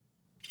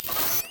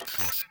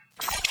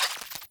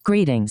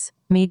Greetings,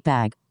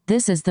 Meatbag.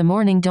 This is the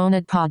Morning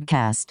Donut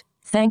Podcast.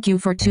 Thank you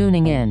for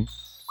tuning in.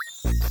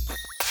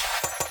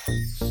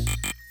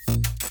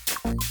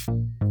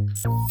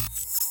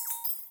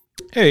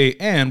 Hey,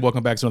 and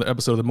welcome back to another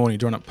episode of the Morning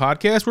Donut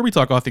Podcast, where we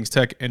talk all things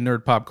tech and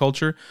nerd pop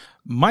culture.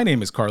 My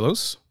name is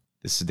Carlos.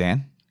 This is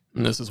Dan.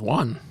 And this is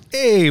Juan.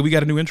 Hey, we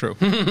got a new intro.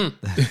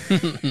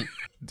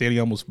 Danny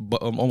almost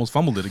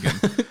fumbled it again.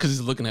 Because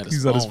he's looking at his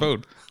He's phone. on his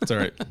phone. It's all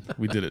right.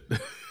 We did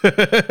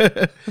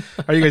it.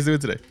 How are you guys doing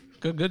today?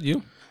 Good.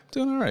 You?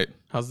 Doing all right.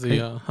 How's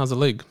the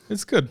leg?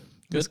 It's good.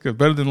 It's good.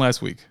 Better than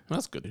last week.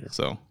 That's good to hear.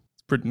 So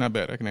it's pretty not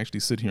bad. I can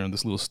actually sit here on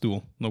this little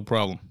stool. No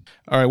problem.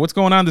 All right. What's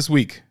going on this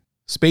week?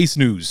 Space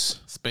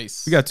news.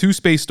 Space. We got 2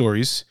 space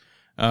stories.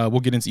 We'll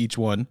get into each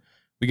one.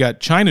 We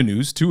got China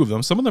news, 2 of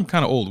them. Some of them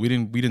kind of old. We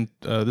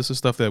didn't. This is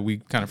stuff that we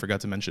kind of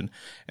forgot to mention.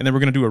 And then we're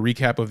gonna do a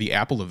recap of the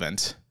Apple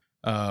event,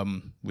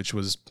 which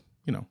was,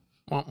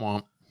 Womp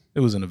womp.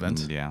 it was an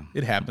event. Yeah.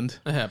 It happened.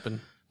 It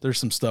happened. There's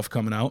some stuff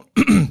coming out.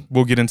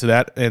 We'll get into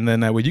that, and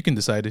then that way you can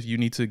decide if you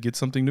need to get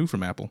something new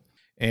from Apple.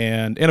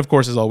 And of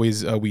course, as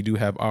always, we do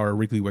have our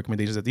weekly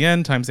recommendations at the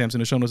end. Timestamps in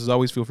the show notes, as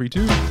always. Feel free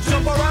to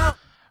jump around.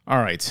 All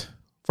right.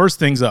 First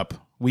things up,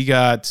 we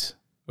got.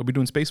 Are we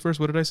doing space first?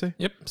 What did I say?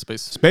 Yep,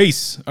 space.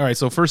 Space. All right.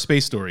 So first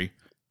space story.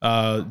 You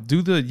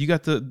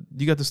got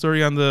the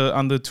story on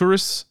the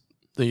tourists.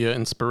 The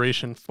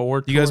inspiration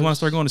for You guys want to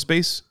start going to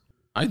space?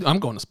 I'm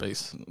going to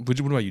space. What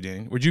about you,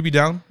 Danny? Would you be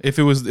down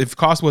if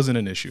cost wasn't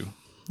an issue?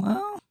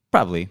 Well,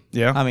 probably.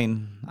 Yeah. I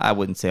mean, I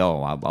wouldn't say,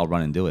 I'll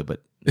run and do it,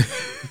 but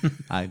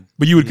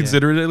But you would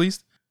consider it at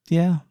least?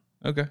 Yeah,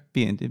 Okay.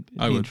 be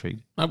I would.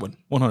 intrigued. I would.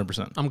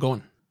 100%. I'm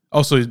going.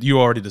 Oh, so you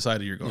already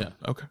decided you're going?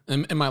 Yeah. Okay.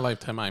 In my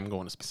lifetime, I'm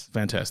going to space.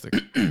 Fantastic.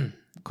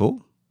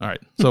 Cool. All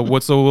right. So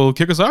we'll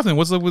kick us off then.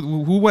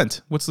 Who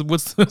went? What's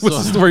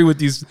the story with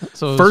these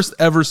first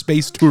ever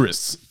space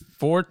tourists?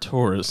 4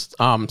 tourists.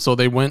 So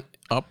they went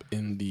up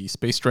in the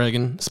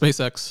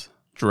SpaceX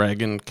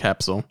Dragon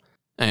capsule,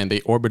 and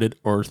they orbited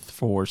Earth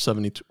for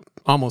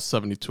almost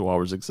 72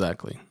 hours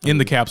exactly. In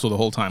the capsule the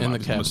whole time. In the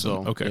obviously, I'm capsule.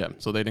 assuming. Okay. Yeah.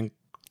 So they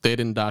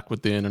didn't dock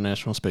with the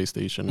International Space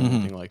Station or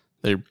anything like.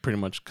 They're pretty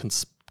much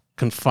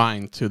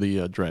confined to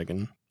the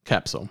Dragon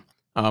capsule.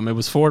 It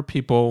was 4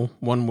 people.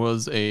 One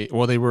was they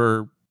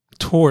were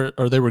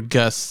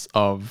guests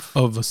of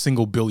Of a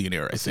single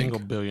billionaire, I a think. single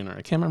billionaire.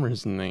 I can't remember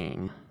his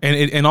name.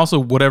 And also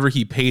whatever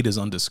he paid is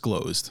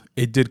undisclosed.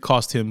 It did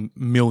cost him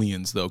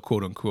millions, though,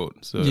 quote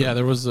unquote. So Yeah,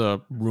 there was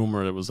a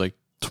rumor it was like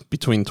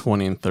between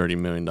 $20 and $30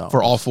 million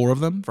for all 4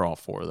 of them. for all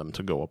 4 of them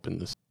to go up in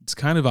this. It's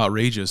kind of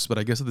outrageous, but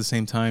I guess at the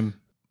same time,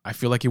 I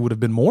feel like it would have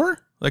been more.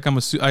 Like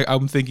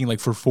I'm thinking like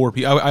for 4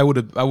 people, I would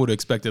have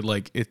expected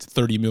like it's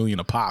 30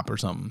 million a pop or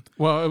something.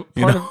 Well,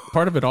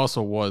 part of it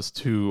also was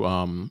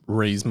to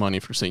raise money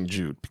for St.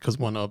 Jude, because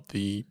one of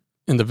the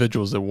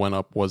individuals that went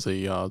up was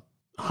a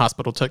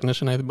hospital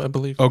technician, I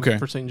believe. Okay.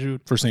 For St. Jude.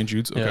 For St.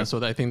 Jude's. Okay. Yeah,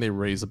 so I think they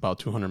raised about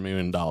 $200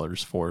 million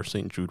for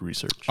St. Jude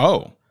research.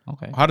 Oh.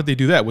 Okay. How did they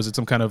do that? Was it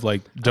some kind of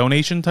like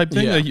donation type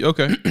thing? Yeah.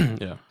 Okay.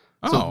 Yeah.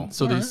 Oh.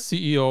 So the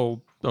CEO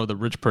or the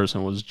rich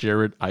person was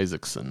Jared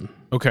Isaacson.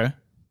 Okay.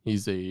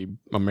 He's a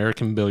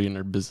American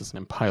billionaire,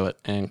 businessman, pilot,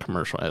 and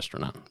commercial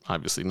astronaut.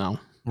 Obviously now.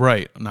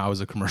 Right. Now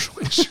is a commercial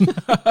issue.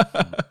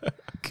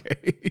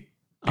 Okay.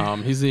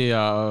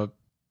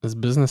 His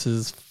business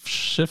is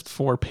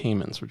Shift4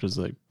 Payments, which is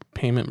a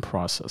payment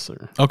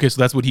processor. Okay, so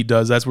that's what he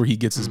does. That's where he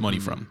gets his money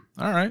from.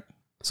 All right.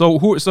 So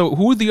who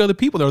are the other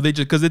people? Are they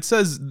just because it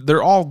says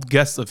they're all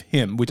guests of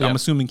him, which I'm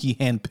assuming he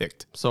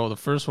handpicked. So the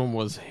first one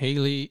was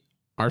Haley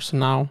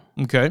Arsenault.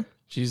 Okay.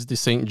 She's the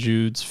St.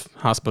 Jude's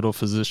hospital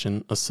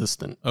physician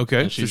assistant.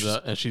 Okay. And she's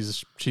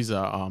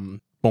a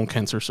bone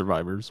cancer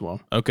survivor as well.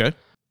 Okay.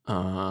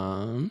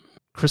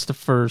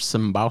 Christopher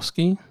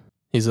Simbowski.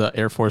 He's an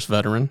Air Force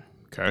veteran.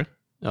 Okay.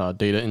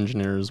 Data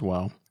engineer as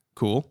well.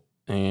 Cool.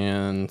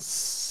 And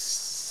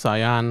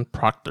Cyan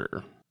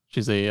Proctor.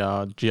 She's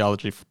a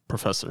geology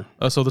professor.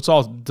 So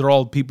they're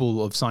all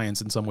people of science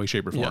in some way,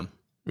 shape, or form.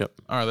 Yeah. Yep.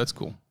 All right, that's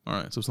cool. All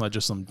right, so it's not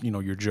just some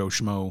your Joe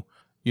Schmo,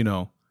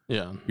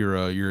 Yeah.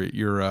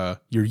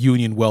 your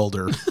union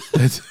welder.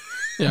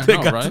 Yeah. They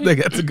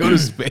got to go to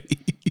space.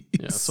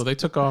 Yeah. So they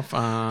took off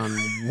on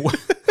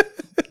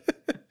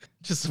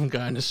just some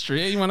guy in the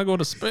street. Hey, you want to go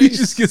to space? You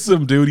just get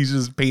some dude. He's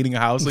just painting a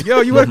house. Like,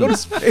 yo, you want to go to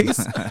space?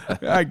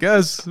 I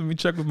guess. Let me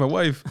check with my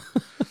wife.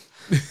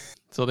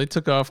 So they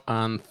took off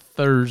on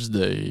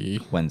Thursday.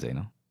 Wednesday,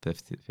 no?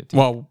 15.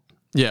 Well,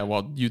 yeah.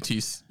 Well,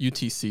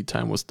 UTC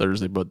time was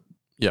Thursday, but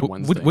yeah,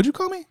 Wednesday. What'd you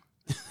call me?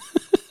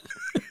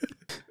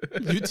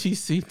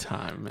 UTC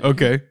time. Man.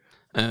 Okay.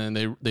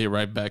 And they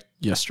arrived back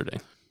yesterday.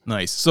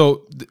 Nice.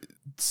 So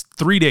it's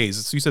 3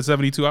 days. So you said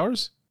 72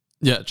 hours?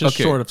 Yeah, just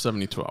short of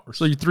 72 hours.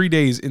 So you're 3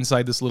 days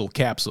inside this little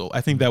capsule.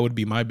 I think that would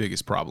be my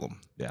biggest problem.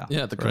 Yeah.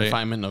 Yeah, the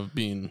confinement of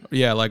being...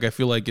 Yeah, like I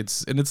feel like it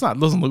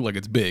doesn't look like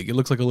it's big. It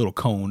looks like a little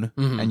cone.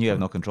 And you have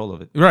no control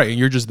of it. Right, and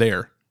you're just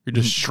there. You're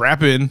just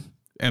strap in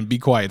and be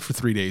quiet for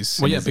 3 days.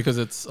 Well, yeah, because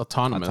it's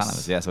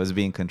autonomous. Yeah, so it's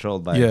being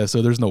controlled by. Yeah,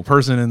 so there's no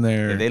person in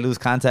there. If they lose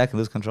contact and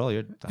lose control,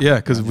 you're. Yeah,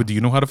 because do you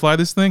know how to fly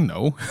this thing?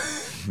 No.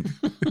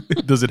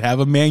 Does it have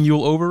a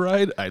manual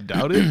override? I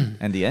doubt it.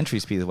 And the entry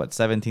speed is what,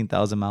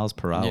 17,000 miles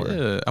per hour?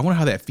 Yeah, I wonder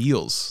how that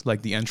feels,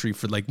 like the entry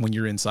for like when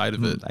you're inside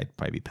of it. I'd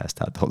probably be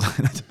passed out the whole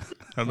time.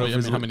 I don't know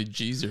Well, how many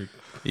G's are.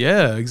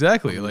 Yeah,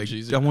 exactly. Like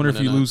G's I are wonder if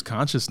coming you in lose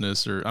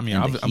consciousness or I mean,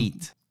 And the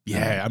heat.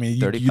 Yeah, I mean,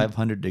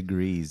 3,500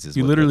 degrees is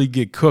you what literally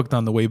get cooked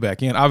on the way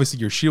back in. Obviously,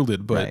 you're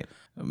shielded, but Right.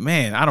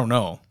 man, I don't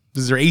know.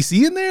 Is there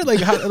AC in there?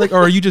 Like, how, like, or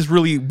are you just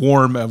really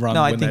warm around?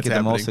 No, I when think that's at the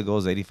happening? most it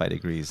goes 85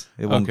 degrees.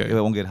 It won't. Okay. It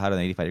won't get hotter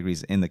than 85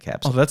 degrees in the Oh,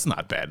 capsule. that's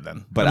not bad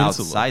then. But I mean, it's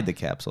a outside the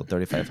capsule,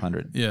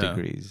 3,500 Yeah.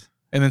 degrees.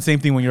 and then same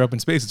thing when you're up in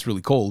space. It's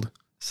really cold.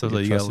 So you're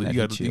like, you trusting that heat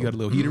got a shield.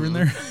 little heater in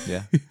there.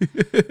 Yeah,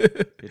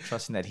 you're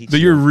trusting that heat. So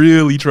you're shield.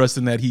 really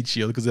trusting that heat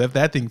shield because if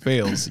that thing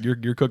fails,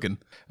 you're cooking.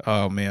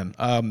 Oh man,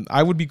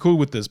 I would be cool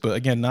with this, but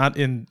again, not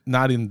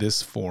in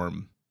this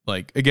form.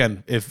 Like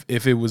again, if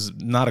it was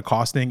not a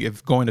costing,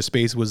 if going to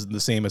space was the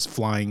same as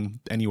flying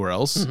anywhere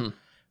else,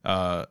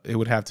 it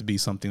would have to be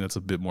something that's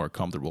a bit more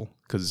comfortable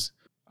because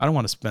I don't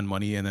want to spend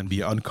money and then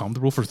be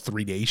uncomfortable for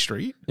 3 days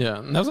straight. Yeah,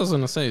 and that's what I was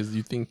gonna say. Is do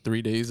you think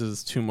 3 days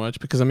is too much?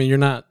 Because I mean, you're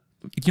not.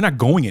 You're not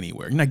going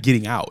anywhere. You're not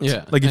getting out.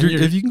 Yeah, like if and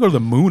if you can go to the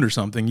moon or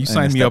something, you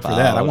sign me up step for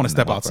that. I out want to and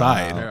step walk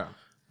outside. around. Yeah.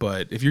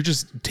 But if you're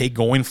just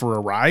going for a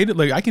ride,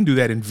 like I can do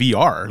that in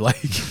VR.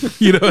 Like,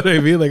 you know what I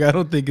mean? Like, I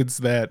don't think it's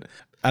that.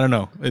 I don't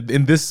know.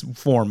 In this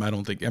form, I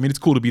don't think. I mean, it's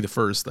cool to be the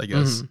first. I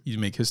guess you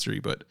make history,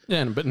 but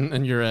Yeah,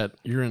 and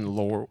you're in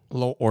low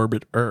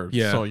orbit Earth.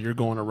 Yeah. So you're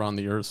going around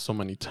the Earth so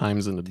many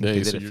times in a day,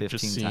 they so did it you're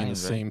just 15 seeing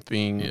times, the right? same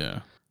thing.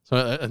 yeah,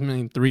 So I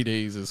mean, 3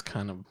 days is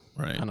kind of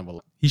right. a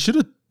lot. He should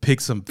have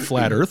picked some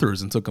flat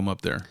earthers and took them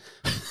up there.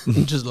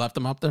 Just left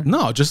them up there.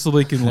 No, just so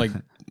they can like,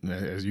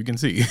 as you can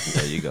see.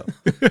 There you go.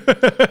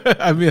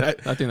 I mean, I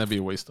think that'd be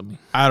a waste of me.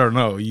 I don't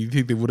know. You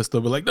think they would have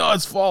still been like, no,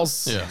 it's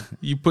false. Yeah.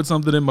 You put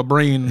something in my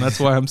brain. That's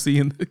why I'm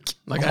seeing the.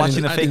 Like I'm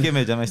watching a I fake didn't-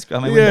 image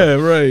on my Yeah,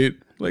 window. right.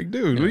 Like,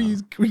 dude, what are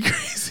you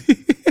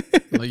crazy?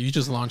 Like you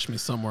just launched me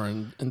somewhere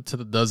into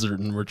the desert,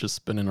 and we're just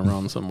spinning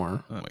around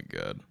somewhere. Oh my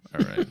god.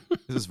 All right.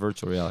 This is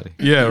virtual reality.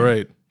 Yeah,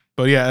 right.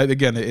 But yeah,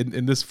 again,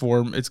 in this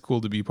form, it's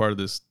cool to be part of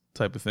this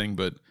type of thing.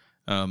 But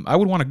I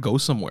would want to go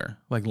somewhere,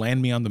 like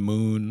land me on the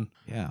moon.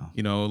 Yeah.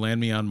 You know, land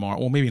me on Mars.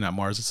 Well, maybe not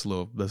Mars. That's a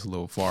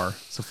little far.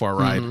 It's a far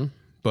ride.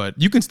 But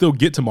you can still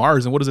get to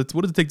Mars. And what does it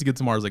take to get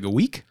to Mars? Like a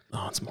week?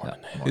 Oh, it's more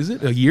than that. Is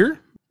it a year?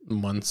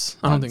 Months.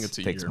 I don't think it's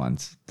a takes year.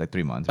 months, like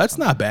 3 months. or That's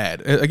something. not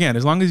bad. Again,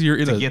 as long as you're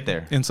To get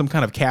there. in some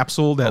kind of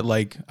capsule that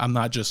like I'm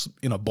not just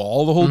in a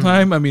ball the whole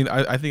time. I mean,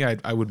 I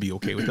think I would be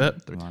okay with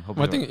that. Come on, hope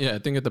Well, you don't- I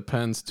think it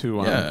depends too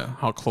on Yeah.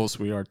 how close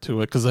we are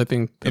to it. Because I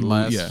think the And,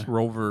 last yeah.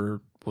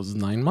 rover was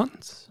 9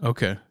 months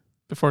Okay.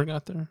 before it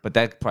got there. But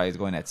that probably is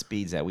going at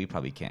speeds that we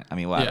probably can't. I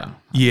mean, well, I don't know.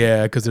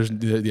 Yeah, because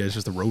it's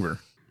just a rover.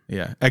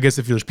 Yeah, I guess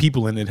if there's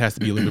people in it, it has to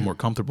be a little bit more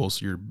comfortable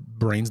so your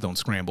brains don't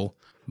scramble.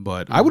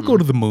 But I would go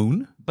to the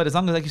moon. But as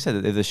long as, like you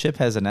said, if the ship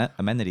has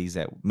amenities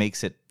that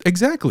makes it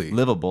Exactly.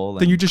 livable,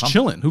 Then and you're just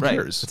comfortable. chilling. Who Right.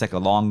 cares? It's like a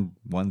long,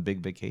 one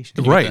big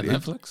vacation. Right.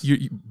 that Netflix?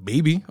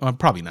 Maybe.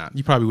 Probably not.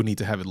 You probably would need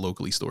to have it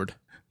locally stored.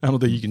 I don't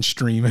think you can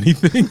stream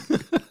anything.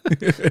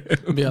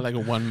 It'd be at like a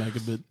 1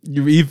 megabit.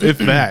 If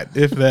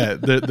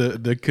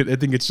that. I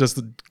think it's just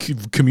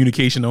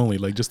communication only,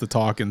 like just to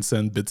talk and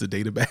send bits of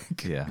data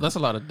back. Yeah. That's a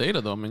lot of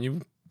data, though. I mean,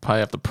 you probably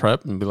have to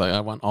prep and be like, I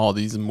want all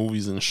these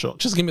movies and shows.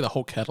 Just give me the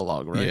whole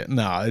catalog, right? Yeah,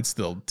 no, it's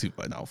still too.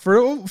 No,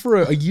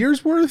 for a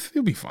year's worth,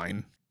 it'll be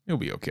fine. It'll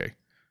be okay.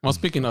 Well,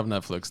 speaking of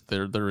Netflix,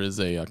 there is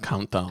a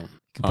countdown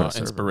put a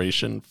server.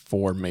 inspiration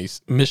for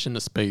Mission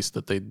to Space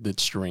that they did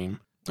stream.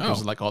 It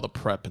was Oh. like all the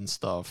prep and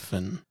stuff,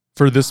 and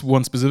For this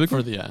one specifically?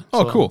 for the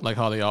Oh, cool. like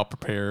how they all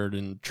prepared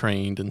and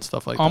trained and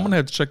stuff like Oh, that. I'm gonna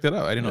have to check that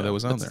out. I didn't know that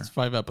was on it's there.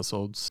 5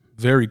 episodes.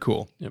 Very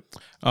cool. Yep.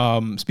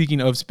 Speaking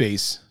of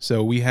space,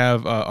 so we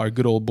have our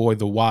good old boy,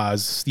 the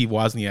Woz, Steve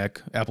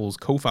Wozniak, Apple's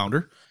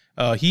co-founder.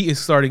 He is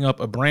starting up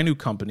a brand new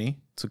company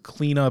to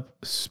clean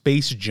up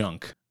space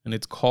junk, and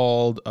it's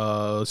called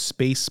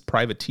Space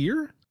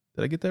Privateer.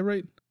 Did I get that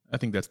right? I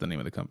think that's the name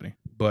of the company.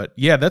 But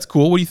yeah, that's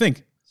cool. What do you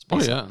think?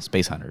 Space, yeah.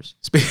 Space hunters.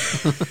 Space,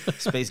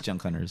 Space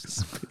junk hunters.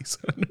 space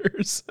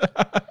hunters.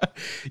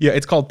 Yeah,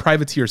 it's called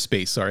Privateer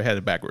Space. Sorry, I had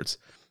it backwards.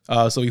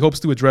 So he hopes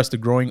to address the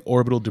growing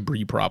orbital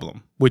debris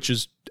problem, which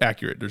is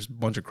accurate. There's a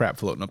bunch of crap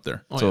floating up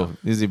there. Oh, So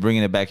is he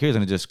bringing it back here? Is he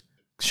going to just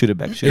shoot it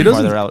back, shoot It it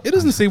farther out?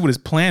 doesn't say what his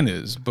plan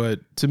is, but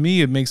to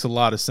me, it makes a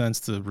lot of sense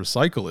to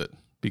recycle it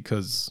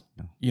because,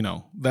 you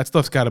know, that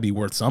stuff's got to be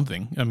worth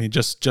something. I mean,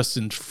 just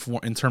in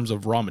terms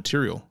of raw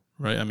material,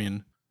 right? I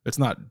mean, it's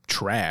not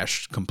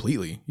trash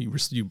completely.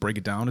 You break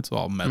it down, it's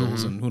all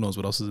metals and who knows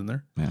what else is in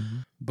there. Yeah.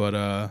 But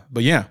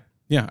yeah,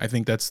 I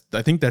think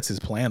that's his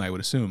plan. I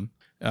would assume.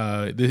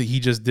 He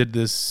just did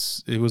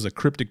this. It was a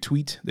cryptic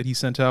tweet that he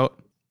sent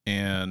out,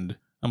 and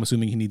I'm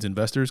assuming he needs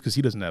investors because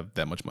he doesn't have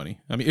that much money.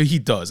 I mean, he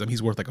does. I mean,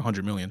 he's worth like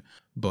 $100 million,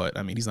 but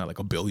I mean, he's not like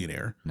a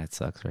billionaire. That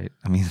sucks, right?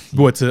 I mean,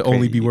 But to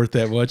only be crazy. worth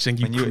that much, and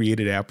you When you-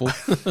 created Apple,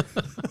 you know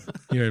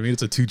what I mean?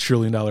 It's a $2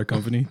 trillion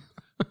company.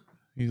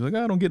 He's like,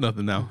 I don't get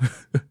nothing now.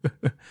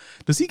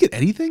 Does he get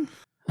anything?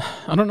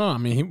 I don't know. I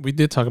mean, we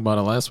did talk about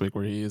it last week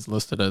where he is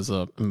listed as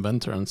a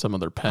inventor on some of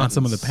their patents.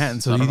 On some of the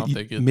patents. So I don't know if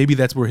they get maybe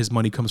that's where his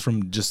money comes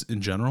from just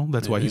in general.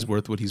 That's why he's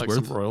worth what he's like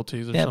worth. some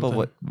royalties or Yeah, something.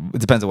 but it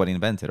depends on what he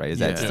invented, right? Is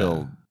that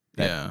still...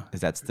 Yeah. Is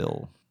that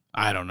still...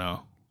 I don't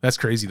know. That's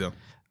crazy, though.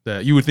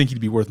 That you would think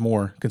he'd be worth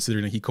more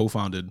considering that he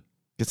co-founded...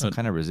 Get some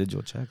kind of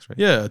residual checks, right?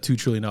 Yeah, a $2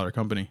 trillion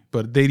company.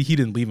 But he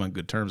didn't leave on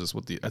good terms.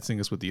 I think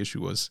that's what the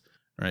issue was.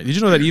 Right? Did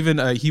you know that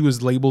even he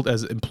was labeled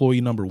as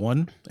employee number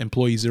 1,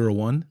 employee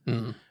 01?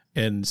 Mm.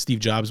 And Steve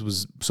Jobs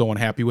was so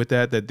unhappy with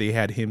that they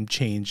had him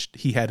changed.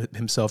 He had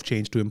himself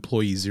changed to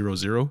employee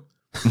 00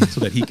 so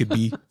that he could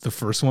be the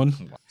first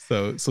one.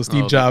 So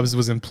Steve Jobs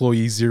was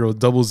employee 000.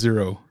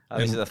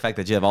 Obviously, the fact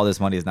that you have all this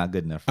money is not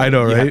good enough. I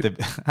know, right?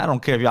 I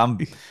don't care if I'm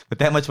with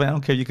that much money. I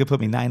don't care. You could put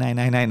me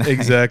 99999.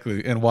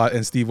 Exactly.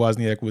 And Steve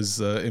Wozniak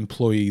was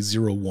employee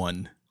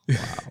 01. Wow.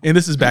 And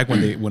this is back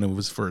when it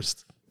was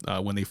first.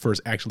 When they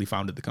first actually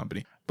founded the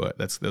company. But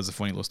that was a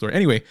funny little story.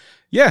 Anyway,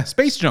 yeah,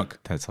 space junk.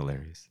 That's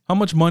hilarious. How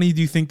much money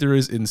do you think there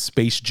is in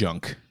space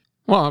junk?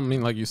 Well, I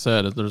mean, like you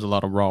said, there's a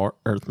lot of raw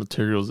Earth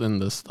materials in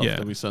this stuff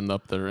that we send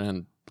up there,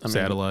 and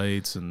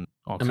satellites and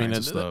all kinds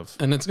of stuff.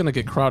 And it's going to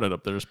get crowded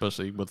up there,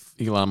 especially with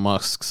Elon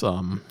Musk's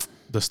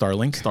the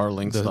Starlink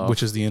stuff,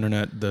 which is the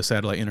internet, the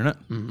satellite internet.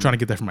 Mm-hmm. Trying to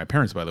get that from my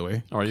parents, by the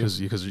way. Are you?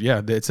 Because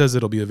it says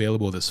it'll be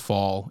available this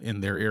fall in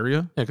their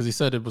area. Yeah, because he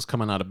said it was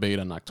coming out of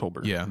beta in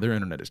October. Yeah, their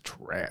internet is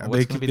trash.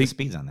 What's going to be the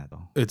speeds on that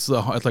though? It's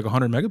like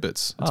 100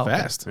 megabits. It's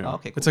fast. Okay.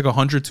 Okay, cool. It's like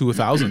 100 to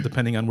 1,000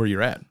 depending on where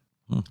you're at.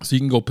 So you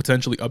can go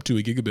potentially up to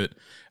a gigabit.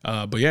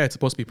 But yeah, it's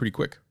supposed to be pretty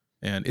quick,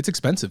 and it's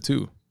expensive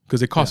too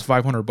because it costs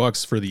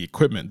 $500 for the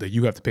equipment that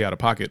you have to pay out of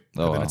pocket.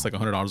 And then it's like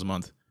 $100 a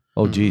month.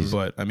 Oh, geez.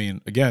 But I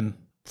mean, again,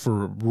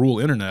 for rural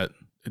internet,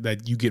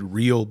 that you get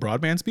real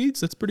broadband speeds,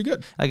 that's pretty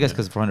good. I guess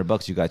because for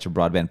 $100 you got your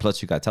broadband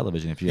plus you got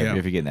television if you're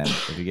getting that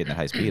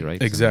high speed,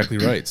 right? Exactly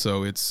right.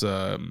 So it's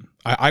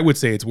I would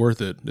say it's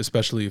worth it,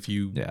 especially if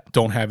you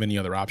don't have any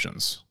other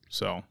options.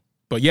 So,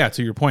 but yeah,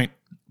 to your point,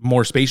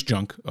 more space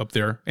junk up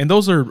there, and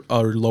those are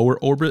lower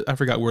orbit. I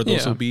forgot where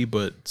those will be,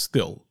 but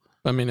still.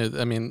 I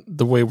mean,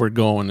 the way we're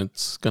going,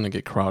 it's gonna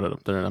get crowded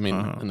up there. I mean,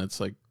 and it's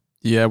like,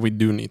 yeah, we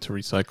do need to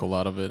recycle a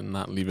lot of it and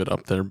not leave it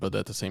up there, but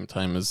at the same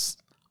time, is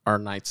our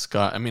night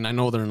sky. I mean, I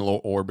know they're in low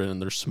orbit and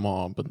they're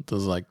small, but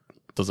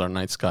does our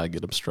night sky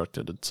get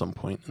obstructed at some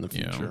point in the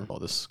future? All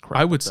this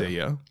crap. I would say,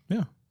 yeah.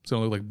 It's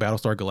gonna look like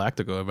Battlestar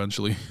Galactica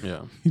eventually.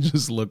 Yeah, you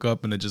just look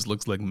up and it just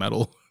looks like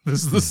metal.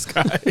 This is the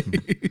sky.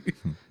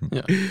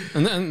 Yeah,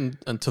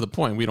 and to the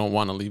point, we don't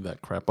want to leave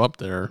that crap up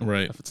there,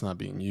 right? If it's not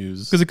being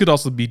used, because it could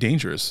also be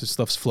dangerous.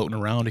 Stuff's floating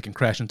around. It can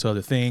crash into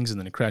other things, and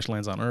then it crash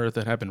lands on Earth.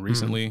 That happened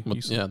recently.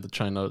 The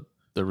China,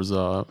 there was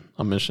a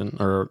mission,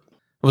 or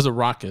it was a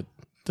rocket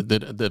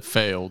that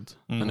failed,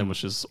 and it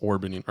was just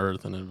orbiting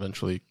Earth, and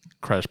eventually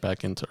crashed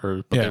back into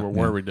Earth. But they were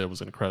worried that it was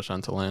going to crash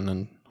onto land,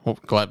 and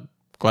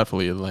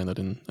gladfully it landed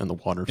in the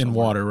water. In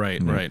water,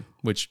 right.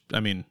 Which, I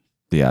mean,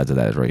 the odds of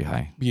that is very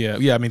high.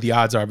 Yeah. I mean, the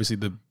odds are obviously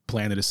the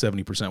planet is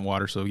 70%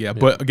 water. So yeah,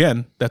 but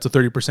again, that's a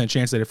 30%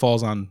 chance that it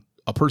falls on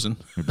a person.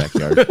 Your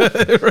backyard.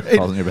 Right?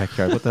 Falls in your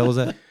backyard. What the hell was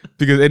that?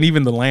 And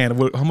even the land,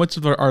 how much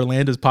of our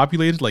land is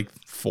populated? Like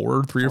 3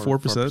 or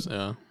 4%?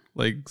 Yeah.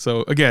 Like,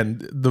 so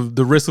again,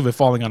 the risk of it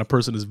falling on a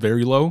person is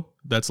very low.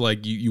 That's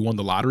like you won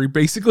the lottery,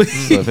 basically.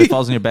 So if it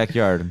falls in your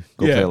backyard,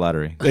 go play a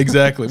lottery.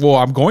 Exactly. Well,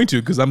 I'm going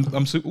to, because I'm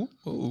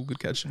good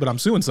catch. But I'm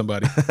suing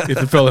somebody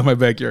if it fell in my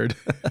backyard.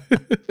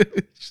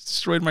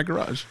 Destroyed my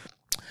garage.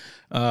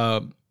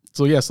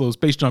 So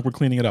space junk, we're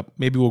cleaning it up.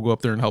 Maybe we'll go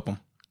up there and help them.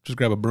 Just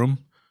grab a broom,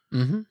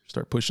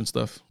 start pushing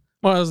stuff.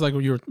 Well, it was like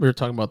we were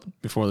talking about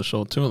before the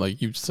show too.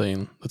 Like you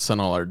saying, let's send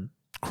all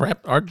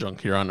our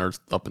junk here on Earth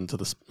up into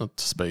the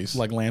space,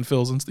 like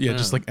landfills and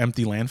just like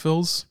empty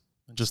landfills.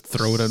 Just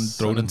throw it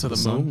into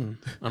the moon.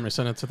 I'm gonna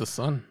send it to the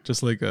sun,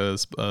 just like a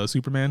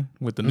Superman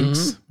with the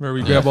nukes, where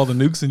we grab all the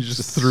nukes and you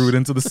just threw it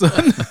into the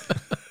sun.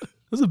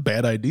 That's a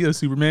bad idea,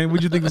 Superman. What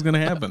did you think was gonna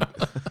happen?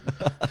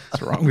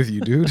 What's wrong with you,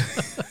 dude?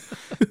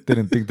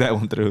 Didn't think that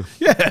one through.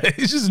 Yeah,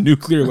 it's just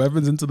nuclear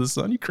weapons into the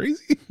sun. You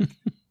crazy?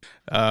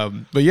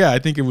 But yeah, I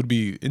think it would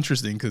be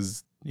interesting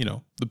because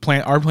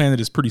our planet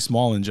is pretty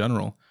small in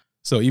general.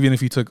 So even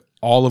if you took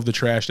all of the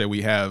trash that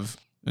we have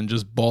and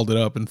just balled it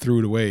up and threw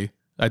it away,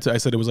 I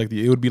said it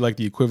would be like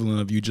the equivalent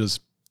of you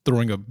just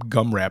throwing a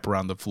gum wrap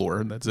around the floor,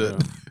 and that's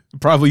it.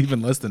 Probably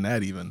even less than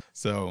that even.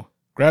 So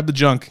grab the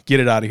junk, get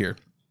it out of here.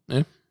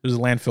 Yeah. There's a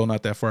landfill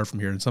not that far from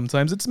here, and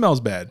sometimes it smells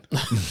bad.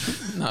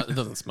 No, it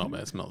doesn't smell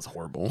bad. It smells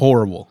horrible.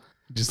 Horrible.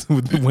 Just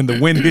when the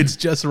wind hits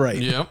just right.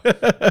 Yep.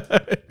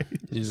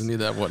 You just need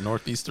that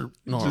northwest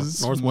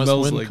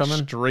wind like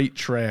coming. Straight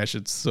trash.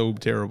 It's so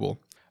terrible.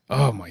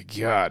 Oh my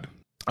god.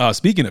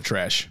 Speaking of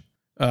trash,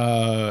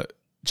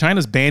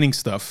 China's banning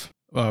stuff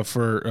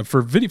for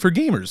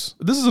gamers.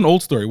 This is an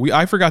old story.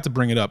 I forgot to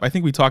bring it up. I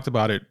think we talked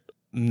about it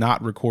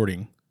not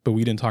recording, but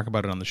we didn't talk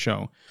about it on the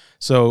show.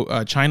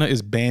 So China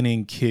is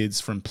banning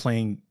kids from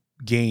playing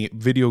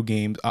video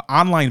games,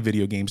 online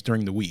video games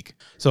during the week.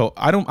 So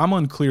I'm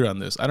unclear on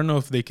this. I don't know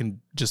if they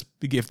can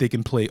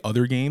play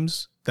other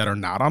games that are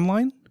not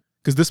online,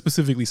 because this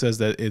specifically says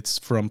that it's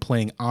from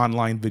playing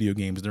online video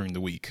games during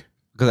the week.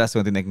 Because that's the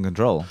only thing they can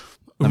control.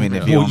 I mean,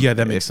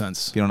 that makes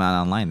sense. If you're not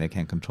online, they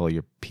can't control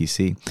your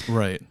PC.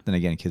 Right. Then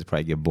again, kids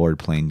probably get bored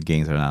playing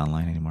games that are not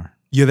online anymore.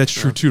 Yeah, that's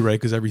true too, right?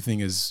 Because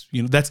everything is,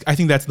 I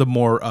think that's the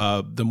more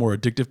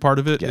addictive part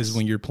of it is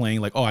when you're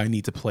playing like, oh, I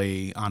need to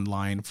play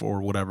online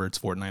for whatever, it's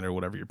Fortnite or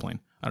whatever you're playing.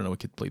 I don't know what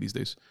kids play these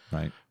days.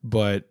 Right.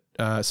 But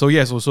so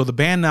the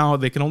band now,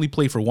 they can only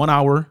play for 1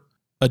 hour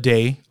a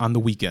day on the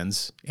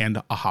weekends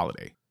and a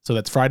holiday. So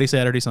that's Friday,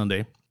 Saturday,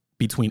 Sunday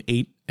between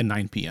 8 and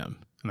 9 p.m.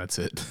 And that's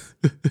it.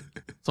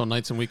 So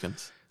nights and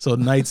weekends. So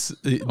nights,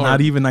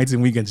 not even nights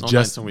and weekends,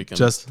 just weekends.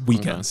 Just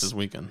weekends. Just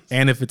weekends.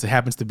 And if it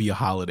happens to be a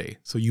holiday,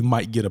 so you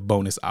might get a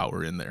bonus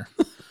hour in there.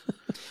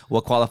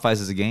 What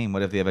qualifies as a game?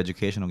 What if they have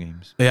educational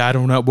games? Yeah, I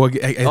don't know. Well,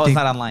 I think, it's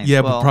not online.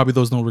 Yeah, but probably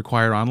those don't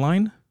require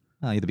online.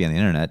 You have to be on the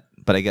internet,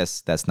 but I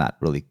guess that's not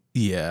really.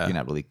 Yeah, you're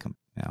not really.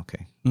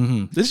 Okay.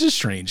 Mm-hmm. This is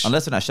strange.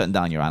 Unless they're not shutting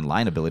down your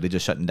online ability, they're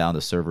just shutting down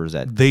the servers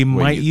that they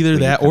might either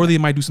that or they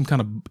might do some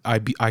kind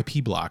of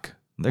IP block.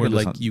 Where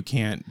you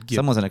can't get.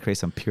 Someone's gonna create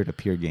some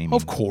peer-to-peer gaming.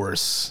 Of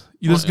course,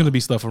 there's gonna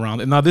be stuff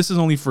around. And now this is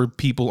only for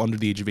people under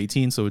the age of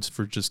 18, so it's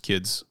for just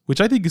kids,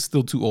 which I think is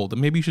still too old.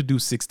 And maybe you should do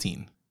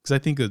 16, because I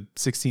think a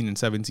 16 and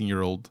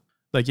 17-year-old,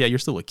 like, yeah, you're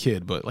still a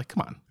kid, but like,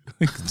 come on,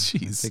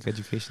 jeez. Take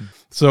education.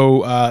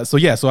 So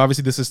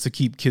obviously this is to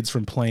keep kids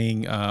from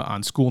playing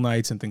on school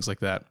nights and things like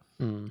that.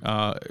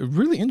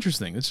 Really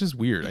interesting. It's just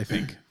weird, I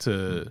think,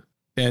 to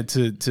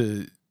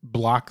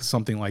block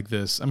something like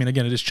this. I mean,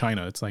 again, it is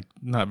China. It's like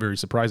not very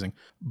surprising,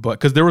 but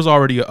because there was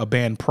already a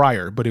ban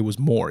prior, but it was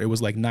more. It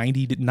was like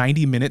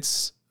 90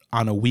 minutes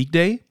on a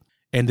weekday,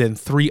 and then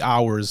 3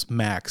 hours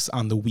max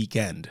on the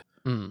weekend.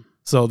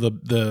 So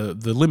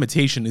the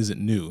limitation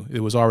isn't new. It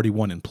was already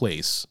one in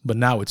place, but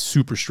now it's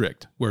super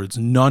strict, where it's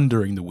none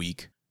during the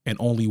week and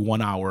only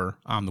 1 hour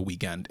on the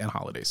weekend and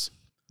holidays.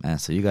 Man,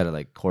 so you got to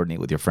like coordinate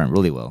with your friend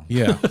really well.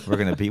 Yeah.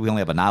 We only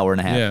have an hour and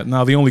a half. Yeah.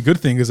 Now, the only good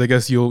thing is I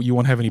guess you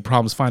won't have any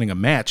problems finding a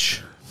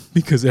match,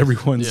 because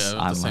everyone's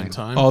at the same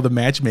time. All the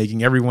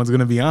matchmaking, everyone's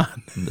going to be on.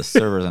 And the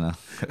server's going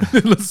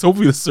to. Let's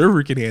hopefully the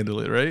server can handle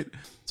it, right?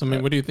 So, I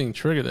mean, what do you think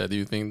triggered that? Do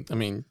you think, I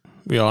mean,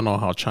 we all know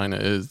how China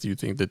is. Do you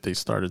think that they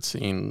started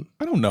seeing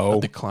I don't know.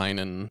 a decline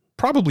in?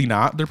 Probably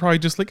not. They're probably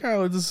just like,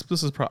 oh, this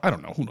is I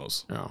don't know. Who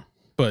knows? Yeah.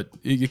 But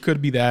it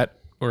could be that,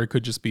 or it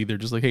could just be they're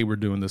just like, hey, we're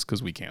doing this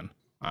because we can.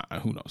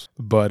 Who knows?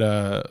 But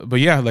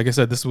yeah, like I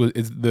said,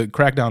 the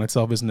crackdown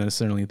itself isn't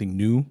necessarily anything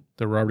new.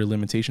 There were already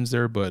limitations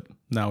there, but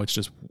now it's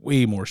just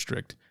way more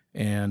strict.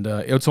 And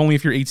it's only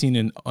if you're 18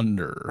 and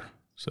under.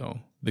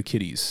 So the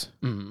kiddies.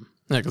 Yeah,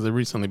 because they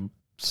recently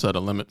set a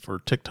limit for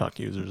TikTok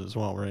users as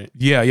well, right?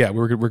 Yeah.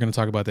 We're going to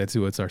talk about that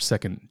too. It's our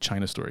second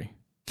China story.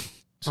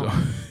 So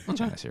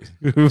China series.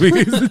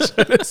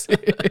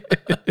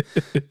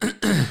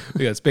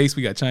 We got space.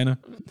 We got China.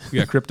 We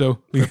got crypto.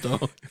 We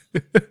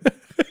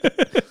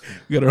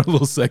got our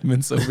little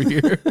segments over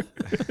here.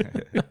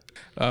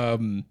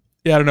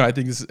 Yeah, I don't know. I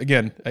think this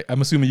again.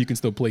 I'm assuming you can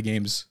still play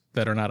games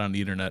that are not on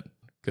the internet,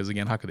 because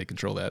again, how could they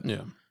control that?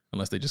 Yeah,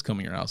 unless they just come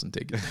in your house and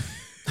take it.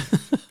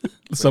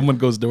 Someone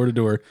goes door to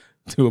door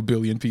to 1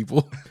 billion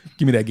people.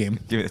 Give me that game.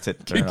 Give me the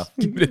turn it off.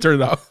 Turn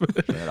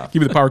it off.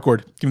 Give me the power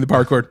cord. Give me the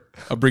power cord.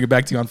 I'll bring it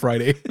back to you on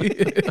Friday.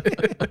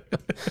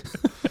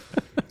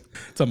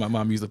 That's how my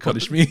mom used to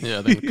punish me.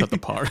 Yeah, they cut the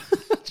power.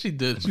 She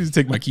did. She used to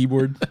take my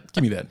keyboard.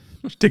 Give me that.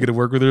 She'd take it to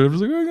work with her. I was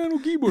like, I got no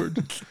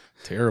keyboard.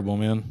 Terrible,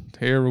 man.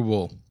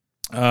 Terrible.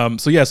 So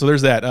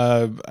there's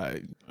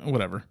that.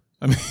 Whatever.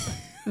 I mean,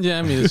 yeah,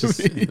 I mean, it's just,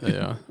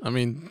 yeah. I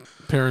mean,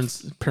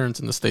 parents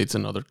in the States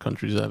and other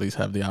countries at least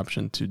have the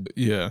option to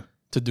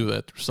do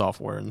that through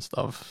software and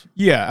stuff.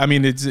 Yeah, I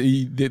mean, it's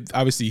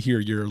obviously here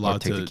you're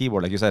allowed to take the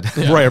keyboard, like you said.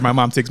 Yeah. Right, or my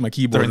mom takes my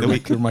keyboard during the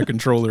week or my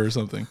controller or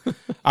something.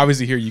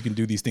 Obviously here you can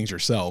do these things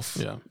yourself.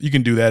 Yeah, you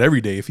can do that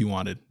every day if you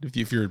wanted.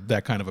 If you're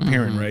that kind of a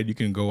parent, right? You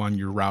can go on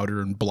your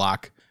router and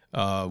block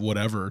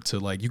whatever to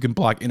like you can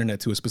block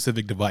internet to a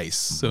specific device.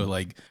 So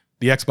like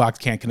the Xbox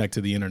can't connect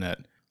to the internet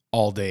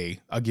all day.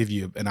 I'll give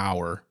you an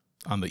hour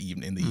on the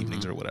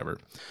evenings or whatever.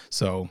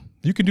 So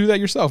you can do that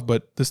yourself,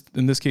 but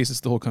in this case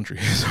it's the whole country.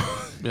 So.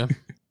 Yeah.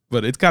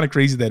 But it's kind of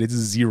crazy that it's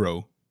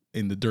 0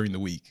 during the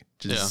week.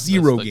 Just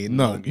zero game.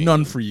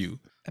 None for you.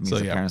 That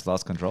means the parents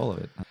lost control of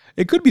it.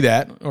 It could be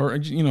that, or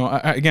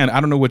again, I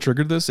don't know what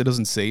triggered this. It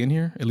doesn't say in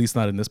here, at least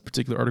not in this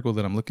particular article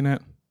that I'm looking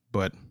at,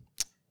 but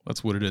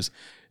that's what it is.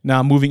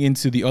 Now moving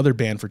into the other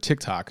ban for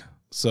TikTok.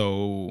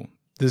 So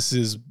this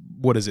is,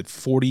 what is it,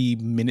 40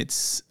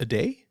 minutes a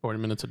day? 40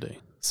 minutes a day.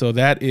 So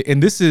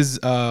and this is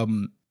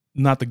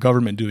not the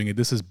government doing it.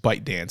 This is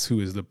ByteDance, who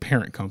is the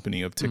parent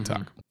company of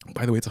TikTok.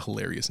 By the way, it's a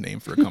hilarious name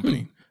for a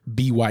company.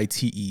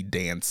 BYTE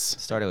Dance.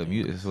 Started with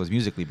it was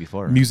Musical.ly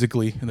before.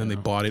 Musical.ly, and then they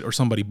bought it, or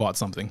somebody bought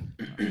something.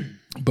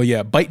 But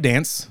yeah,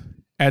 ByteDance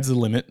adds a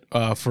limit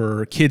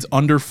for kids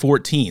under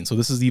 14. So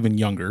this is even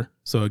younger.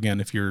 So again,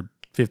 if you're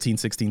 15,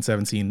 16,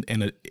 17,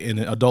 and in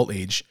an adult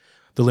age,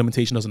 the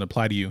limitation doesn't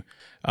apply to you.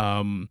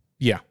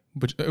 Yeah.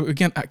 But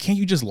again, can't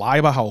you just lie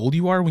about how old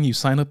you are when you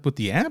sign up with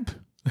the app?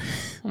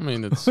 I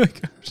mean, it's.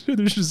 Like, I'm sure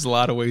there's just a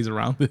lot of ways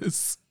around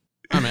this.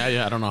 I mean,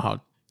 I don't know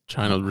how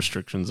China's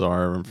restrictions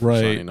are for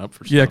Right. signing up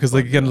for stuff. Yeah, because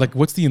like but, again, like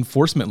what's the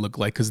enforcement look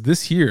like? Because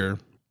this here,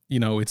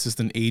 it's just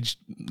an age.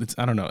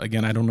 I don't know.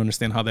 Again, I don't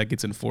understand how that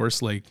gets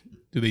enforced. Like,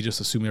 do they just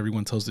assume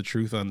everyone tells the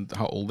truth on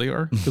how old they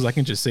are? Because I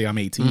can just say I'm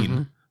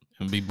 18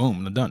 and be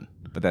boom, I'm done.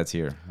 But that's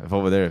here. If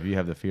over there, if you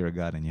have the fear of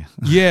God in you.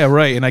 Yeah,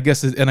 right. And I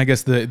guess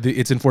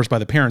it's enforced by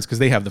the parents because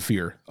they have the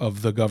fear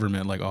of the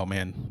government. Like, oh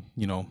man,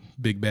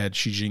 big bad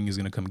Xi Jinping is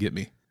gonna come get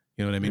me.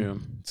 You know what I mean? Yeah.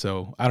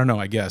 So I don't know.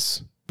 I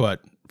guess, but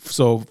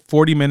so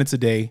 40 minutes a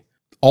day,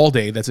 all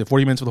day. That's it.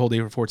 40 minutes for the whole day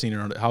for 14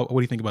 year old. What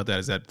do you think about that?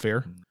 Is that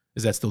fair?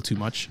 Is that still too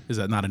much? Is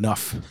that not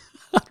enough?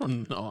 I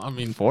don't know. I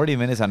mean, 40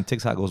 minutes on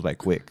TikTok goes by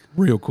quick.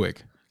 Real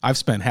quick. I've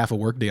spent half a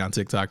work day on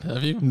TikTok.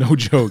 Have you? No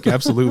joke.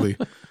 Absolutely.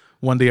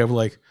 One day I'm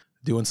like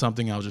doing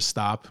something, I'll just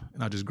stop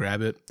and I'll just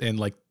grab it. And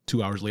like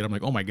 2 hours later, I'm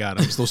like, oh my God,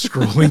 I'm still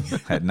scrolling.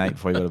 At night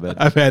before you go to bed.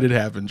 I've had it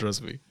happen,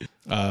 trust me.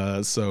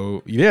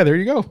 So yeah, there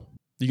you go.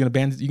 You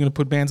gonna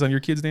put bans on your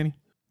kids, Danny?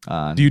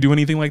 Do you do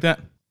anything like that?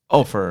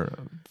 Oh, for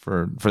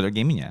their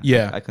gaming, yeah.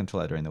 Yeah. I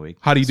control that during the week.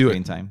 How do you do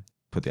Screen it? time.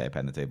 Put the iPad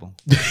on the table.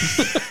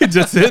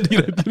 That's it.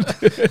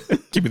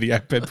 Give me the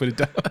iPad, put it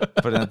down.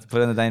 Put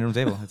it on the dining room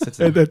table. It sits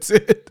there. And that's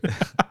it.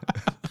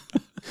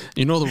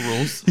 you know the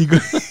rules.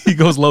 He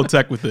goes low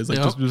tech with this. Like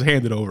Yep. just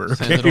hand it over.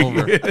 Just hand it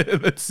over.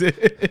 That's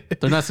it.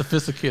 They're not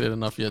sophisticated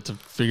enough yet to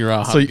figure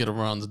out how So to get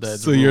around the dead.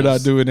 So you're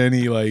not doing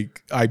any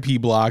like IP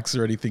blocks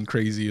or anything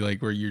crazy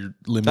like where you're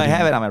limiting. I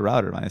have it on my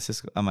router, my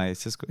Cisco. I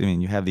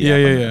mean, you have the Yeah, app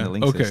yeah, on yeah. the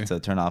link Okay. sys to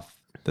turn off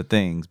the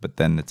things, but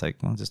then it's like,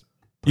 well, just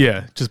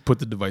Just put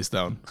the device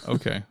down.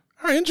 Okay.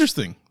 All right,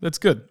 interesting. That's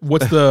good.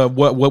 What's the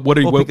what are Well,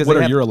 because what they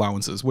are have- your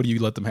allowances? What do you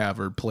let them have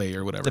or play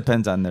or whatever?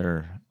 depends on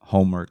their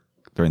homework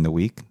during the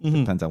week. Mm-hmm.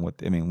 Depends on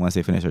once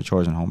they finish their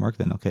chores and homework,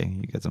 then okay,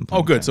 you get some. Oh,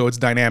 playing good. time. So it's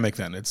dynamic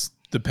then. It's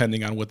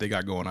depending on what they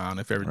got going on.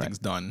 If everything's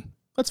done,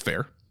 that's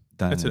fair.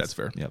 Done, That's it's-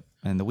 fair. Yep.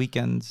 And the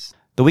weekends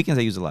I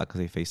use a lot because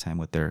they FaceTime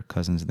with their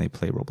cousins and they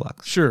play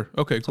Roblox. Sure.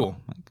 Okay. Cool.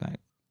 Like,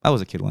 I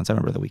was a kid once. I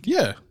remember the weekend.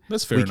 Yeah,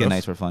 that's fair Weekend enough.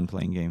 nights were fun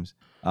playing games.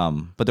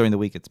 But during the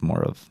week, it's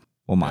more of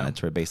we'll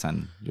monitor it based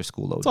on your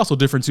school load. It's also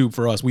different too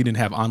for us. We didn't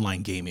have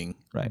online gaming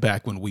Right.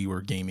 back when we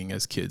were gaming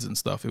as kids and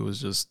stuff. It was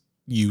just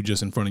you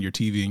just in front of your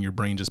TV and your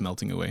brain just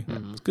melting away.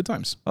 It's good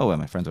times. Oh, and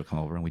my friends would come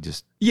over and we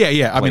just Yeah.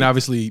 I mean, Wait.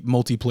 obviously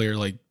multiplayer,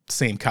 like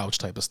same couch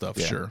type of stuff.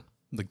 Yeah. Sure.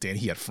 Like Dan,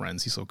 he had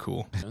friends. He's so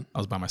cool. I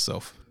was by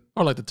myself.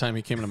 Or like the time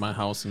he came into my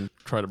house and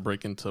tried to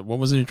break into, what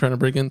was it you're trying to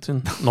break into?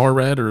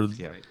 NORAD or?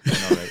 right.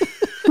 I know, right?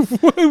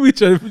 What are we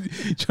try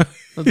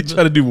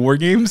to do war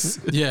games?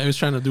 Yeah, he was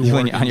trying to do You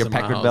war on your games in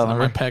my Packard house, Bell, on my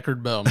remember?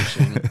 Packard Bell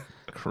machine. This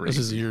Crazy.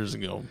 is years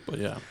ago, but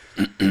yeah.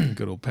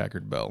 Good old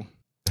Packard Bell.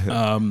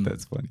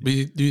 That's funny.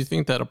 But do you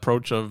think that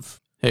approach of,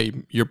 hey,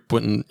 you're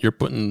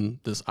putting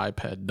this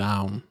iPad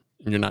down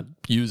and you're not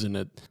using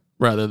it,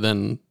 rather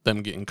than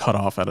them getting cut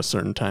off at a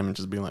certain time and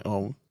just being like,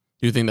 oh,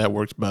 do you think that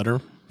works better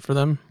for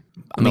them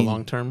in the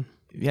long term?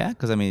 Yeah,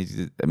 because I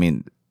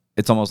mean,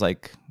 it's almost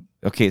like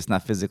okay, it's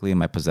not physically in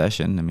my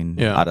possession. I mean,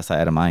 Yeah. out of sight,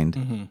 out of mind.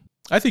 Mm-hmm.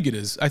 I think it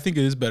is. I think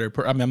it is better.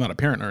 I mean, I'm not a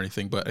parent or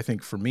anything, but I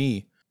think for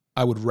me,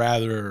 I would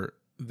rather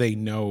they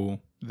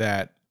know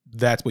that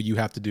that's what you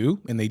have to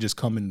do, and they just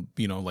come and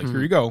like here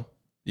you go.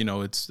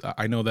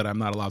 I know that I'm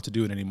not allowed to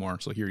do it anymore,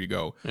 so here you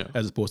go. Yeah.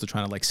 As opposed to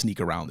trying to like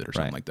sneak around it or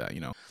something Right. like that.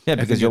 Yeah, I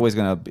because think you're always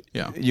gonna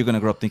Yeah. you're gonna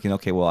grow up thinking,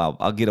 okay, well,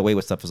 I'll get away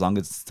with stuff as long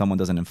as someone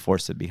doesn't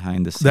enforce it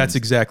behind the scenes. That's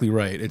exactly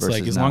right. It's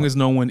like versus as long now. as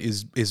no one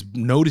is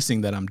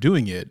noticing that I'm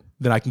doing it,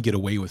 then I can get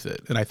away with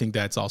it. And I think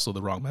that's also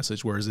the wrong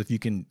message. Whereas if you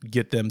can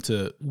get them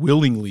to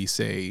willingly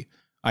say,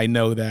 I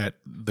know that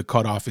the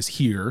cutoff is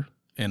here,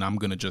 and I'm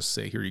gonna just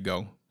say, here you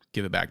go,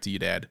 give it back to you,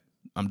 Dad.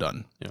 I'm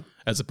done. Yeah.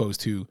 As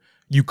opposed to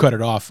you cut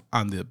it off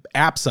on the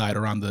app side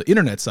or on the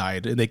internet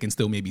side, and they can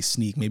still maybe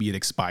sneak. Maybe it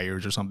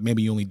expires or something.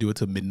 Maybe you only do it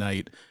till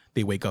midnight.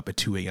 They wake up at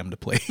 2 a.m. to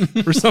play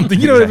or something.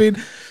 You know what I mean?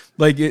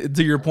 Like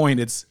to your point,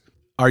 it's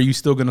are you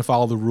still going to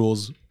follow the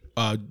rules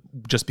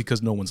just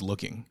because no one's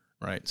looking,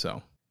 right?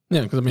 So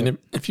Yeah, because I mean,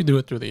 if you do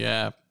it through the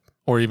app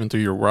or even through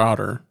your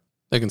router,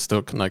 they can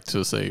still connect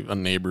to, say, a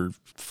neighbor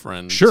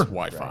friend's Sure.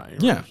 Wi-Fi. Or,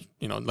 Yeah.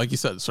 Like you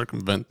said,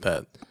 circumvent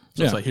that.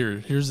 So it's like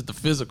here's the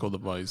physical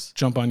device.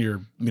 jump on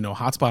your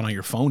hotspot on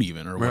your phone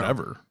even or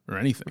whatever or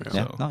anything. yeah,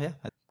 So no, yeah.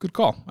 good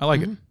call. I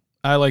like it.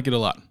 I like it a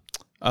lot.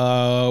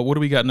 What do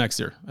we got next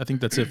here? I think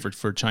that's it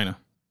for China.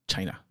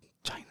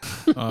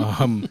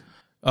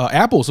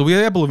 Apple. So we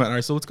had the Apple event. All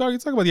right. So let's talk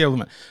about the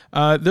Apple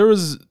event. There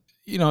was,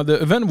 the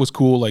event was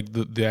cool. Like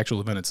the actual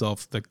event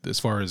itself, like as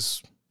far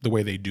as the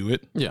way they do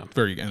it. Yeah.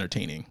 Very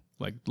entertaining.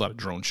 Like a lot of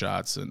drone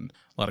shots and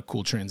a lot of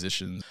cool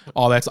transitions.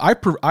 All that. So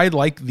I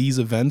like these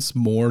events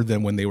more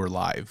than when they were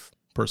live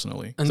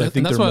personally. And I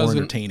think that's they're why more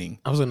entertaining.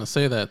 I was going to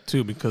say that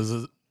too,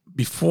 because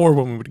before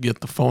when we would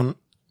get the phone,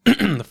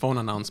 the phone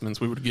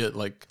announcements, we would get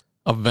like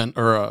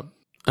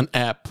an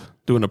app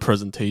doing a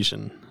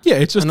presentation. Yeah,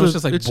 it's just and it was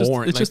just like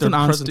boring. It's like just their an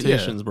on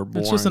presentations were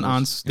boring. It's just an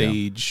on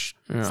stage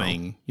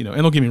thing, you know.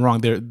 And don't get me wrong,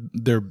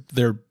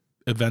 their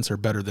events are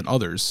better than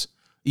others,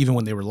 even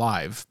when they were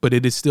live. But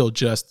it is still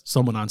just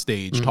someone on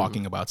stage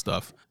talking about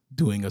stuff,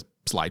 doing a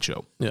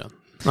slideshow. Yeah,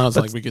 no, it's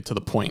like we get to the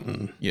point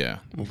and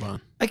move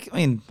on. I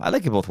mean, I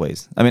like it both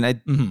ways. I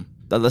mean,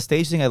 the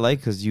stage thing I like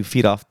because you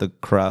feed off the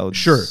crowd.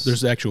 Sure,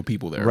 there's actual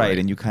people there, right?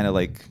 And you kind of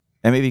like,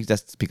 and maybe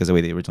that's because of the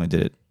way they originally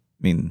did it.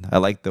 I mean, I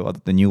like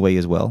the new way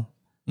as well.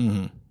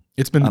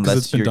 It's been because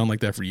it's been done like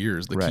that for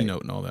years. The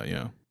keynote and all that.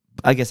 Yeah,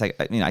 I guess I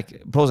mean,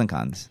 pros and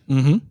cons.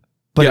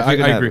 But yeah, I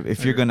agree.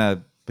 If you're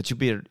gonna, but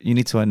you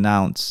need to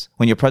announce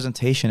when your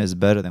presentation is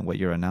better than what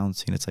you're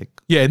announcing. It's like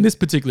in this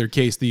particular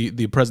case,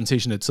 the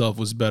presentation itself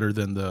was better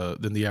than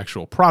the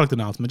actual product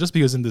announcement. Just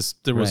because in this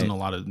there wasn't a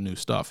lot of new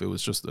stuff. It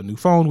was just a new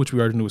phone, which we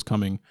already knew was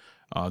coming.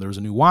 There was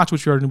a new watch,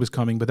 which we already knew was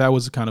coming, but that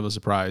was kind of a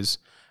surprise.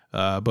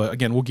 But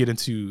again, we'll get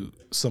into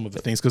some of the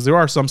things because there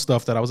are some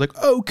stuff that I was like,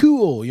 oh,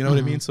 cool. You know what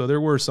I mean? So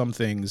there were some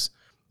things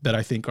that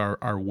I think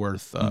are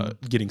worth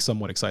getting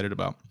somewhat excited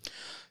about.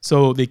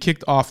 So they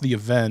kicked off the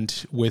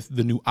event with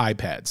the new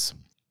iPads.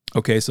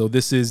 Okay, so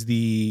this is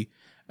the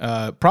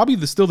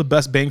probably still the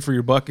best bang for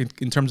your buck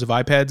in terms of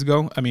iPads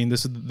go. I mean,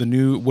 this is the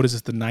new, what is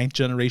this, the 9th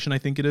generation, I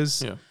think it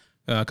is. Yeah.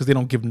 Because they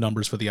don't give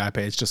numbers for the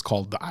iPad. It's just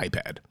called the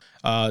iPad.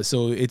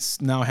 So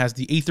it's now has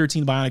the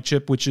A13 Bionic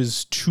chip, which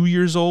is 2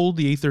 years old.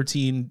 The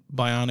A13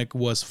 Bionic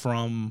was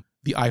from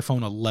the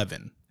iPhone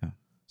 11. Yeah.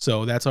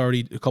 So that's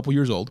already a couple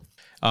years old.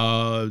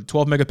 12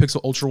 megapixel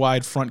ultra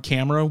wide front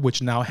camera,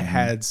 which now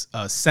has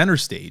center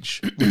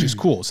stage, which is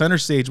cool. Center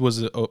stage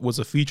was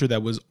a feature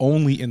that was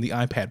only in the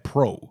iPad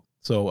Pro.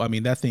 So I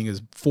mean that thing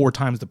is 4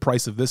 times the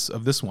price of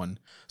this one.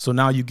 So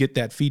now you get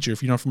that feature.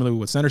 If you're not familiar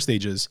with what center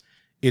stage is,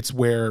 it's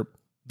where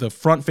the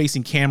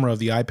front-facing camera of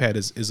the iPad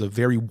is a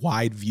very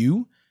wide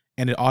view,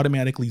 and it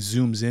automatically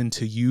zooms in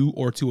to you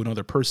or to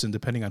another person,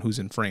 depending on who's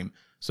in frame.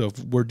 So if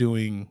we're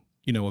doing,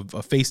 you know, a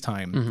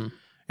FaceTime,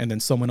 and then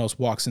someone else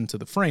walks into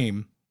the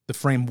frame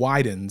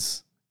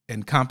widens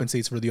and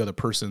compensates for the other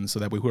person, so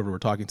that way whoever we're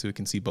talking to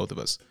can see both of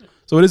us.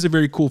 So it is a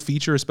very cool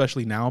feature,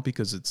 especially now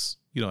because it's,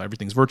 you know,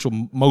 everything's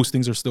virtual. Most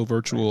things are still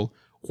virtual,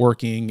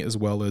 working as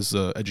well as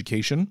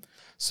education.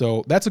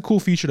 So that's a cool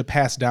feature to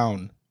pass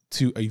down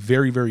to a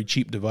very, very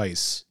cheap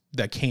device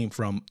that came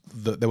from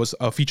that was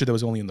a feature that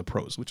was only in the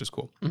Pros, which is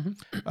cool.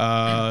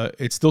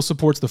 It still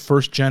supports the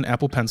first gen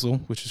Apple Pencil,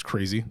 which is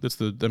crazy.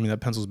 That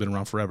pencil's been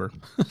around forever.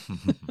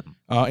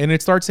 And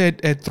it starts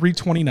at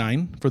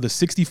 $329 for the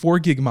 64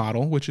 gig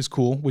model, which is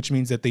cool, which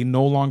means that they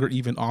no longer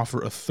even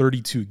offer a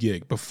 32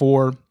 gig.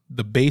 Before,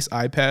 the base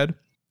iPad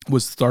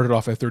was started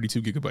off at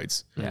 32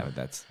 gigabytes. Yeah,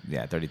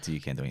 but 32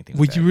 you can't do anything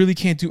What with you that. really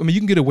can't do, I mean,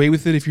 you can get away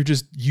with it if you're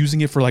just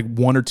using it for like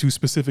 1 or 2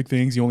 specific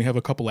things. You only have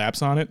a couple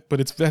apps on it,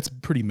 but that's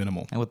pretty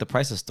minimal. And with the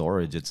price of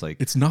storage, it's like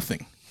it's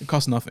nothing. It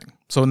costs nothing.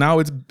 So now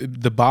it's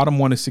the bottom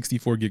one is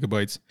 64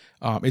 gigabytes.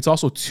 It's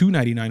also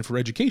 $299 for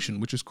education,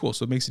 which is cool.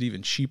 So it makes it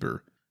even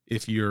cheaper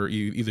if either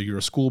you're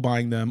a school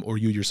buying them or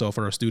you yourself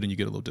are a student, you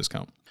get a little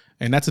discount.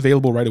 And that's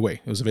available right away.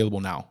 It was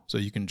available now. So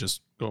you can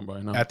just go and buy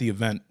it now. At the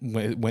event,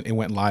 when it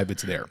went live,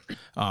 it's there.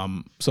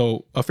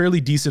 So a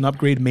fairly decent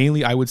upgrade.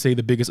 Mainly, I would say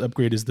the biggest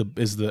upgrade is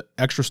the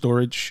extra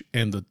storage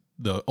and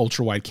the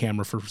ultra wide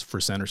camera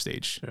for center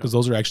stage, because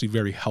those are actually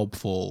very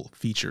helpful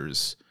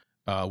features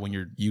when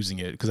you're using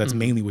it, because that's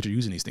mainly what you're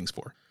using these things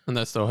for. And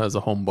that still has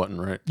a home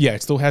button, right? Yeah,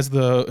 it still has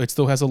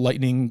a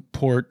Lightning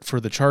port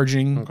for the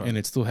charging, and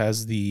it still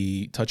has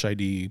the Touch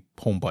ID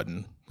home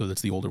button. So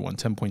that's the older one,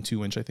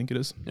 10.2 inch, I think it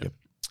is. Yep.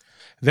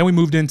 Then we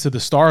moved into the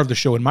star of the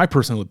show, in my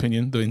personal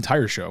opinion, the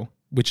entire show,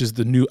 which is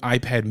the new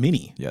iPad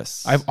Mini.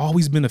 Yes. I've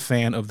always been a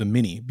fan of the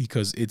Mini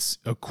because it's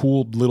a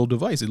cool little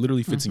device. It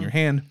literally fits in your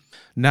hand.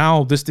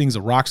 Now this thing's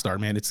a rock star,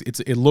 man.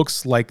 It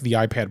looks like the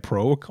iPad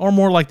Pro, or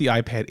more like the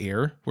iPad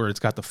Air, where it's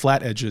got the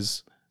flat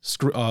edges,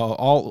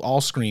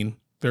 all screen,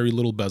 very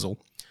little bezel.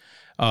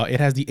 It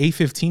has the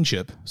A15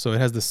 chip, so it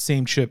has the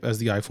same chip as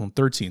the iPhone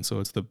 13.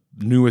 So it's the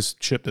newest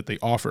chip that they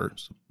offer.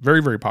 So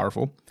very, very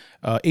powerful.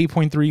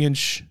 8.3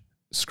 inch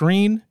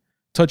screen.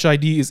 Touch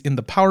ID is in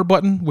the power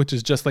button, which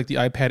is just like the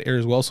iPad Air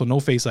as well. So no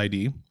Face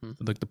ID.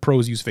 Like the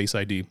Pros use Face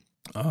ID.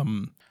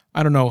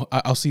 I don't know.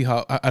 I'll see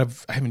how. I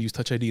haven't used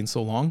Touch ID in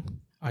so long.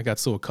 I got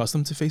so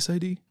accustomed to Face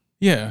ID.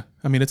 Yeah,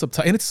 I mean it's up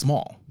top and it's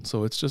small,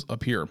 so it's just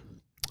up here.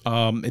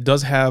 It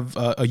does have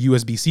a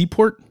USB-C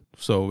port,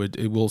 so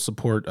it will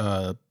support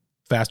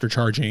faster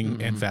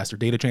charging and faster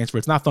data transfer.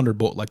 It's not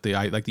Thunderbolt like the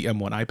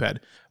M1 iPad,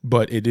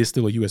 but it is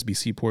still a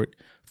USB-C port.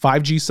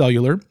 5G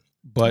cellular,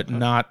 but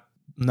not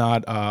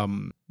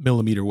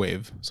millimeter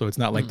wave. So it's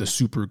not like the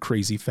super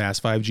crazy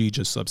fast 5G,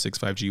 just sub-6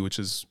 5G, which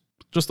is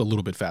just a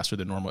little bit faster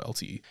than normal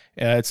LTE.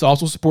 It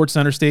also supports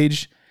center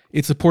stage.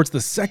 It supports the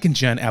 2nd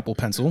gen Apple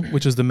Pencil,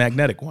 which is the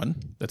magnetic one.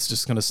 That's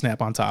just going to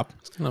snap on top.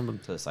 It's going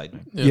to the side.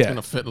 Yeah, it's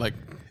going to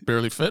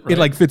barely fit,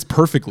 right? It fits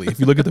perfectly. If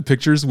you look at the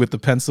pictures with the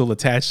pencil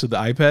attached to the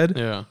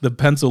iPad, the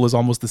pencil is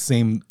almost the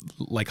same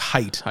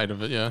height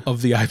of it,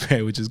 of the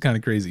iPad, which is kind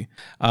of crazy.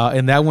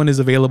 And that one is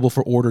available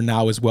for order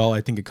now as well.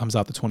 I think it comes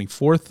out the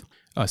 24th.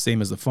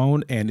 same as the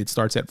phone, and it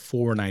starts at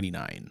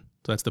 $499.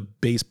 So that's the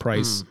base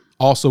price.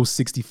 Also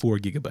 64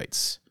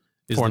 gigabytes.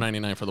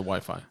 $499 for the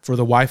Wi-Fi. For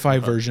the Wi-Fi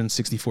version,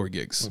 64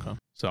 gigs. Okay.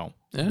 So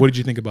what did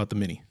you think about the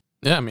Mini?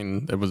 Yeah, I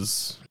mean,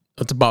 it's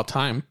about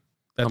time.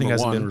 That thing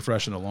hasn't been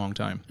refreshed in a long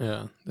time.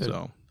 Yeah.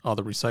 So all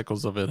the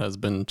recycles of it has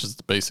been just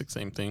the basic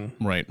same thing.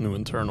 Right. New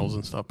internals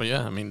and stuff. But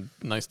yeah, I mean,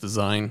 nice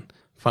design,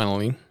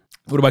 finally.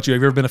 What about you?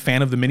 Have you ever been a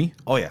fan of the Mini?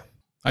 Oh yeah.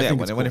 I think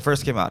when it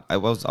first came out, I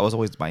was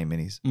always buying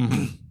minis.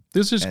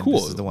 This is cool.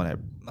 This is the one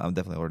I'm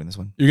definitely ordering this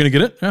one. You're gonna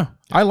get it? Yeah.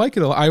 I like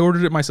it. I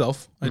ordered it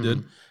myself. I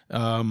did.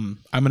 I'm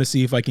gonna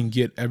see if I can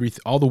get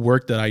all the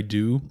work that I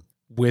do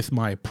with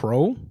my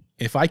Pro.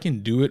 If I can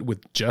do it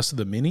with just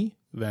the Mini,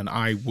 then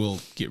I will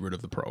get rid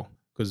of the Pro.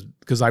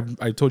 Because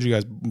I told you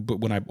guys, but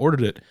when I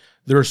ordered it,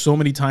 there are so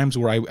many times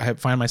where I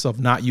find myself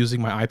not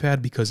using my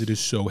iPad because it is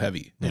so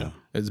heavy. Yeah.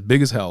 It's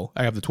big as hell.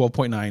 I have the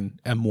 12.9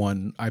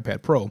 M1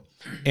 iPad Pro.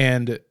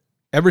 And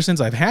ever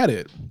since I've had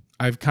it,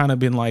 I've kind of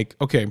been like,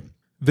 okay,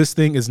 this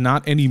thing is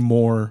not any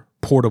more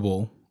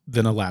portable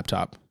than a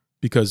laptop.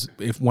 Because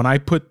when I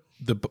put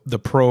the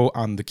Pro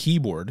on the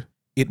keyboard,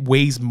 it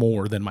weighs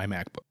more than my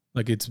MacBook.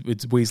 Like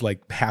it weighs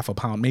like half a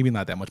pound, maybe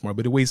not that much more,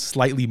 but it weighs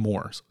slightly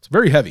more. So it's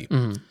very heavy.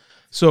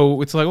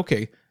 So it's like,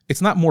 okay,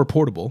 it's not more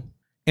portable,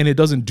 and it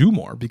doesn't do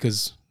more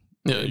because,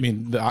 I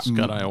mean, it's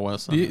got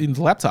iOS.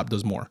 The laptop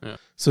does more. Yeah.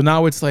 So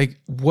now it's like,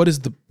 what is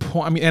the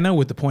point? I mean, I know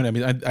what the point. I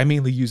mean, I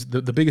mainly use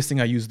the biggest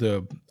thing I use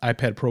the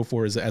iPad Pro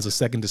for is as a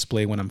second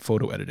display when I'm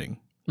photo editing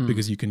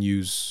because you can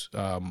use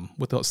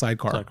without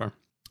Sidecar.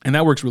 And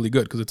that works really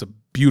good because it's a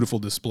beautiful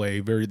display.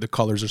 The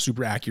colors are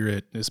super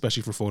accurate,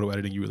 especially for photo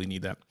editing. You really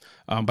need that.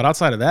 But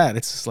outside of that,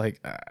 it's just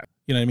like,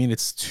 you know what I mean?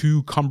 It's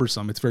too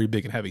cumbersome. It's very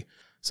big and heavy.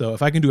 So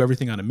if I can do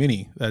everything on a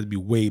Mini, that'd be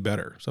way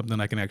better. Something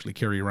I can actually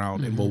carry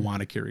around and will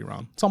want to carry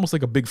around. It's almost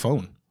like a big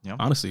phone. Yeah.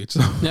 Honestly, it's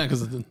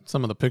because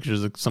some of the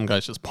pictures, some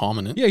guy's just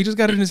palming it. Yeah, he just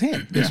got it in his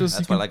hand. That's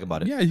what I like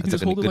about it. Yeah, you can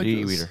just hold it like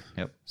this. Reader.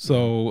 Yep.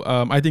 So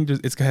I think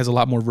it has a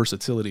lot more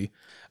versatility.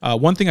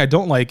 One thing I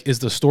don't like is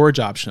the storage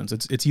options.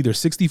 It's either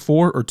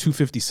 64 or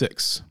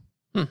 256,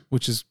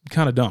 which is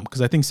kind of dumb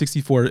because I think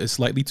 64 is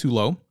slightly too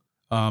low,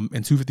 and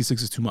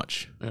 256 is too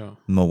much. Yeah.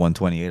 No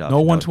 128 option. No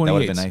 128. That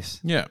would have been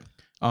nice. Yeah.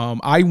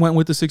 I went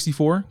with the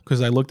 64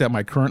 because I looked at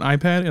my current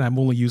iPad and I've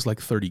only used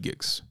like 30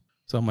 gigs.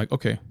 So I'm like,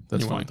 okay,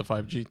 that's fine. Went with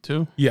the 5G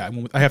too? Yeah,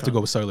 I have to go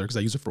with cellular because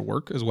I use it for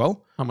work as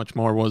well. How much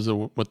more was it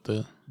with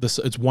the?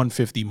 It's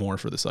 150 more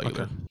for the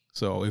cellular. Okay.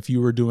 So if you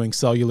were doing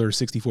cellular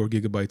 64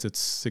 gigabytes, it's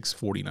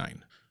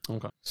 649.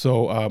 Okay.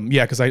 So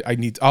because I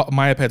need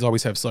my iPads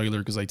always have cellular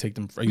because I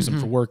use them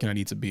for work and I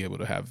need to be able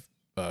to have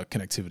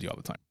connectivity all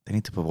the time. They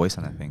need to put voice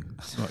on that thing.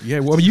 Yeah,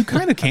 well, you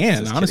kind of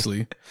can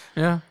honestly.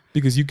 Yeah.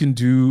 Because you can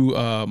do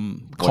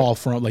call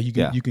from you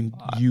can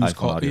use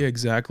call. Audio. Yeah,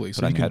 exactly.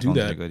 So But you can do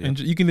that, good, and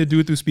you can do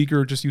it through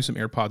speaker or just use some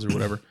AirPods or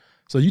whatever.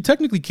 So you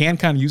technically can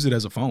kind of use it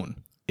as a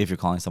phone. If you're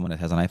calling someone that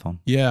has an iPhone.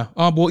 Yeah.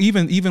 Well,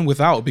 even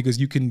without, because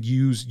you can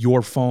use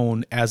your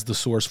phone as the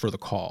source for the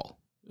call.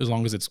 As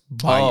long as it's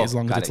by, as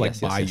long as it's like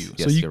by you.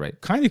 So you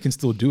kind of can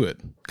still do it.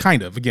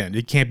 Kind of. Again,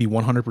 it can't be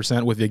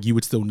 100% with you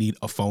would still need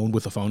a phone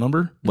with a phone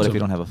number. What if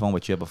you don't have a phone,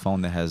 but you have a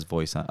phone that has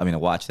voice on? I mean, a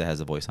watch that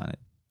has a voice on it.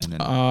 And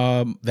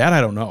then that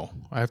I don't know.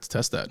 I have to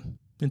test that.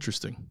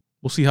 Interesting.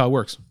 We'll see how it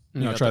works.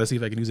 I'll try to see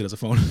if I can use it as a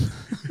phone.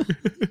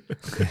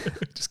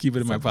 Just keep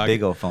it in my pocket.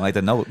 Big old phone, like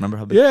the Note. Remember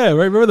how big? Yeah,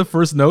 right. Remember the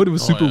first Note? It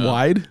was super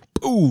wide.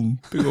 Boom,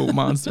 big old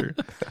monster.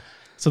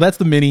 So that's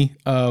the Mini.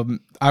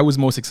 I was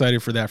most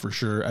excited for that for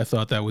sure. I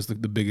thought that was the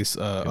biggest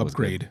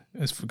upgrade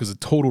because a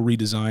total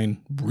redesign,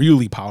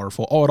 really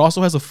powerful. Oh, it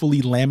also has a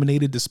fully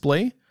laminated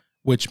display,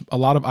 which a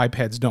lot of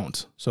iPads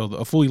don't. So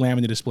a fully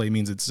laminated display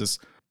means it's just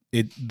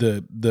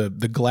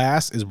the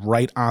glass is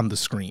right on the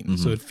screen,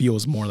 so it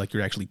feels more like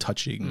you're actually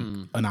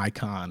touching an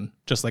icon,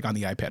 just like on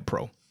the iPad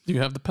Pro. Do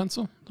you have the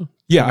pencil?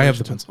 Yeah, I have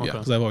the pencil. Yeah,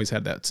 because I've always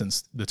had that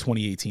since the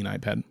 2018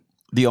 iPad.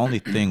 The only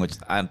thing, which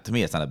to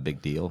me it's not a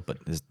big deal,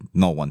 but there's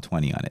no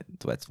 120 on it,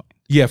 so that's fine.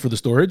 Yeah, for the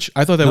storage,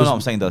 I thought that was. No,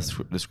 I'm saying the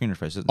screen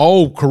refresh.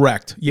 Oh,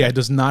 correct. Yeah, it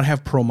does not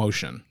have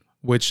ProMotion,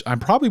 which I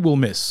probably will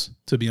miss,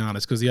 to be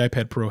honest, because the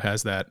iPad Pro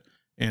has that,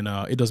 and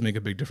it does make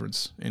a big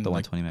difference in the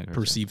 120 megahertz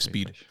perceived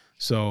speed. Refresh.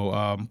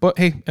 So, but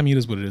hey, I mean, it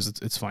is what it is.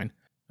 It's fine.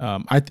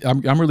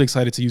 I'm really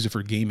excited to use it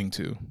for gaming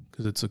too,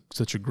 because it's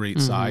such a great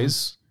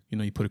size. You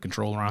know, you put a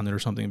controller on it or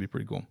something, it'd be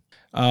pretty cool.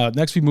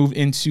 Next, we move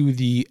into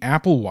the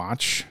Apple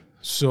Watch.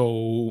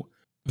 So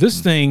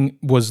this thing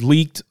was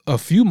leaked a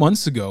few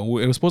months ago.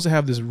 It was supposed to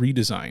have this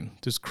redesign,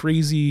 this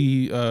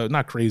crazy,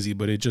 not crazy,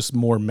 but it just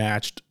more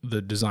matched the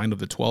design of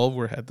the 12,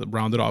 where it had the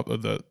rounded off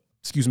of the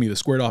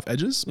squared off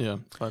edges. Yeah,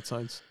 flat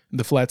sides.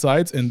 The flat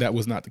sides, and that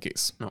was not the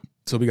case. No.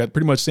 So we got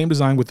pretty much same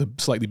design with a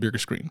slightly bigger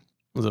screen.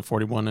 Was it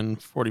 41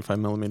 and 45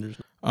 millimeters?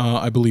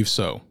 I believe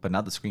so. But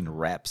now the screen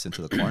wraps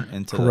into the corner,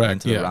 into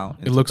Correct, the round.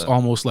 It looks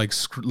almost like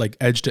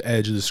edge to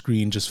edge of the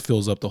screen just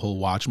fills up the whole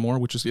watch more,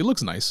 it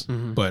looks nice,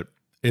 but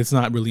it's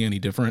not really any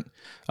different.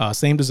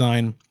 Same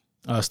design,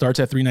 starts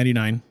at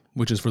 $399,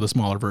 which is for the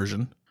smaller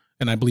version.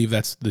 And I believe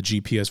that's the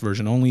GPS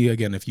version only.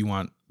 Again, if you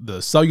want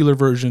the cellular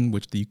version,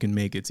 which you can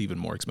make, it's even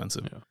more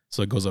expensive. Yeah.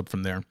 So it goes up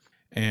from there.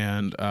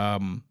 And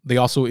they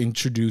also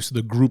introduced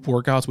the group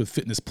workouts with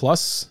Fitness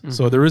Plus. Mm-hmm.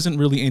 So there isn't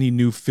really any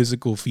new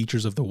physical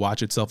features of the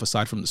watch itself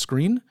aside from the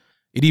screen.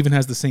 It even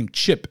has the same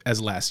chip as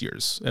last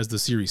year's, as the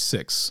Series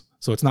 6.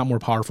 So it's not more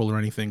powerful or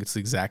anything. It's the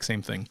exact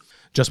same thing,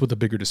 just with a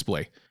bigger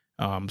display.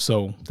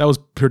 So that was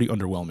pretty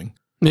underwhelming.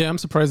 Yeah, I'm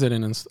surprised they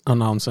didn't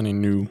announce any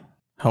new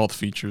health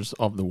features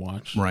of the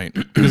watch. Right.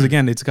 Because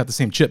again, it's got the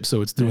same chip,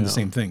 so it's doing the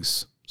same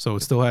things. So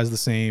it still has the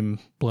same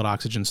blood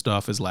oxygen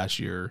stuff as last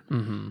year,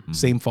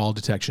 same fall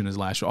detection as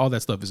last year. All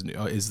that stuff is new,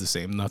 is the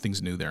same.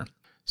 Nothing's new there.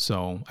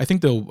 So I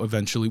think they'll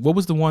eventually. What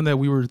was the one that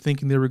we were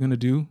thinking they were going to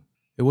do?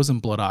 It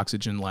wasn't blood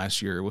oxygen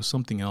last year. It was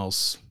something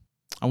else.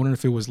 I wonder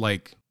if it was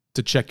like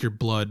to check your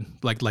blood,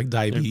 like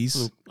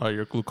diabetes,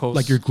 your glucose,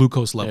 like your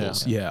glucose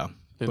levels. Yeah.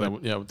 I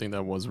would think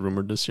that was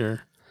rumored this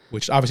year.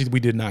 Which obviously we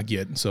did not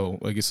get, so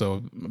I guess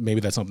maybe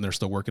that's something they're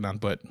still working on.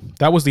 But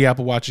that was the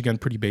Apple Watch, again,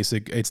 pretty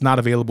basic. It's not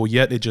available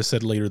yet. It just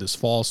said later this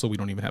fall, so we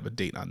don't even have a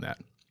date on that.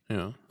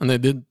 Yeah, and they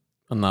did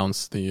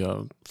announce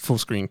the full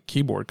screen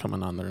keyboard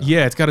coming on there.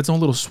 Yeah, it's got its own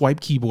little swipe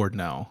keyboard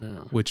now,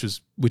 which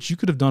you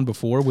could have done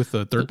before with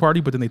a third party,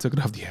 but then they took it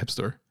off the App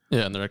Store.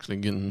 Yeah, and they're actually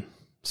getting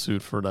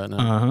sued for that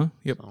now.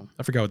 Yep. So.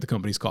 I forgot what the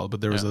company's called,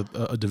 but there was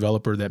a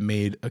developer that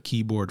made a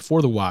keyboard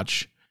for the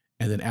watch,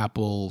 and then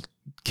Apple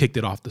kicked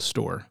it off the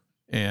store.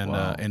 And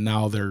and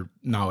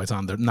now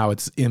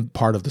it's in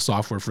part of the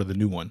software for the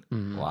new one.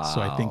 Wow. So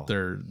I think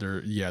they're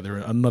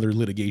another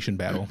litigation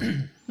battle,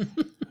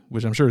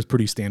 which I'm sure is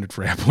pretty standard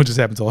for Apple. It just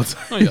happens all the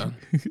time. Oh yeah,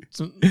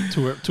 so,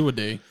 two a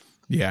day.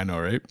 Yeah, I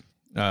know, right?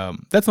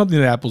 That's something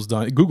that Apple's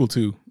done, Google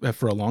too,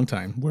 for a long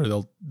time, where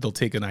they'll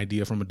take an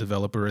idea from a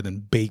developer and then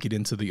bake it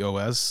into the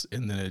OS,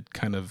 and then it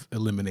kind of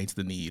eliminates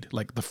the need.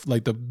 Like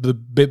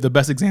the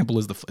best example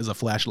is a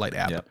flashlight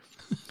app. Yep.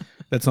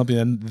 That's something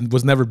that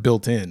was never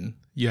built in.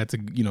 You had to,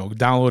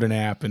 download an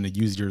app and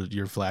use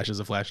your flash as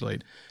a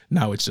flashlight.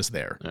 Now it's just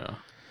there. Yeah.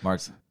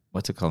 Mark's,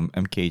 what's it called?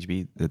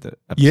 MKHB? The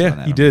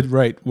yeah, he did,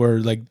 right. Where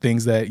like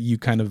things that you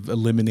kind of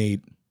eliminate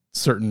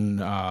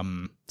certain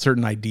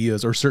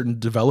ideas or certain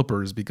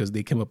developers because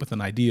they came up with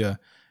an idea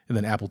and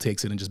then Apple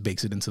takes it and just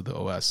bakes it into the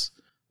OS.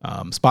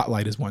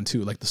 Spotlight is one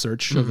too, like the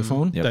search of the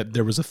phone. Yep. That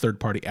there was a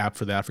third-party app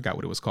for that. I forgot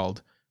what it was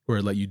called, where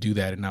it let you do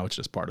that, and now it's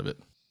just part of it.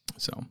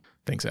 So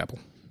thanks, Apple.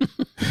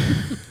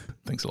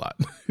 Thanks a lot.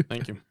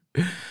 Thank you.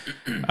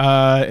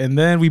 And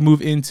then we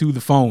move into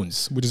the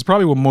phones, which is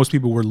probably what most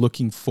people were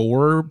looking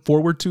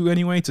forward to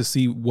anyway, to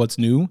see what's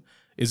new.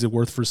 Is it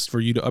worth for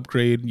you to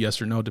upgrade? Yes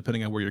or no,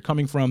 depending on where you're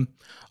coming from.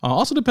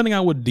 Also, depending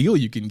on what deal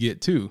you can get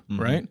too,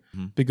 right?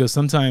 Mm-hmm. Because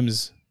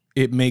sometimes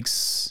it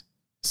makes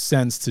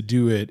sense to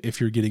do it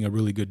if you're getting a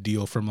really good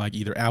deal from like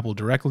either Apple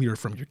directly or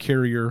from your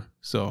carrier.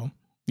 So,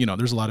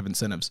 there's a lot of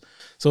incentives.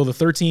 So the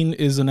 13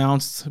 is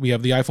announced. We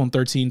have the iPhone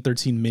 13,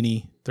 13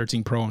 mini,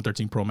 13 Pro, and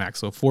 13 Pro Max.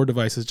 So 4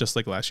 devices just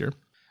like last year.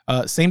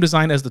 Same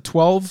design as the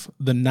 12.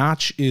 The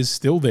notch is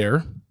still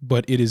there,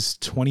 but it is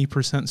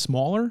 20%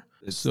 smaller.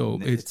 It's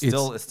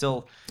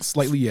still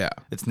slightly,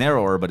 it's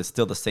narrower, but it's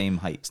still the same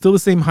height. Still the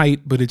same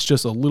height, but it's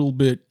just a little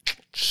bit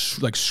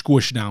like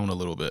squished down a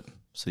little bit.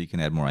 So you can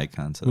add more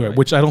icons. Right,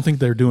 which I don't think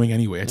they're doing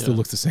anyway. It still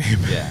looks the same.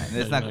 Yeah, and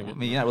it's not. I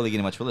mean, you're not really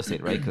getting much real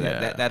estate, right? Because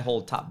that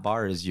whole top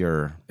bar is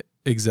your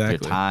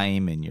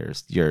time and your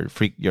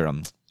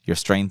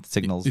strength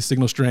signals. The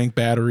signal strength,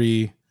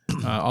 battery,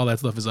 all that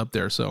stuff is up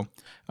there. So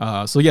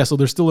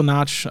there's still a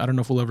notch. I don't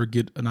know if we'll ever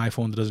get an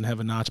iPhone that doesn't have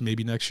a notch.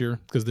 Maybe next year,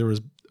 because there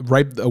was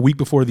right a week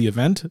before the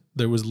event,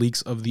 there was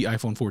leaks of the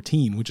iPhone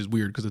 14, which is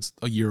weird because it's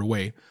a year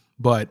away.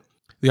 But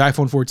the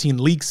iPhone 14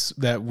 leaks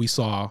that we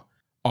saw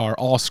are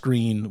all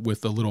screen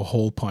with a little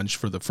hole punch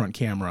for the front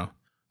camera.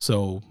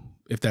 So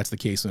if that's the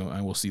case,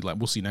 we'll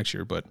see next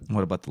year. But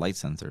what about the light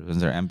sensors?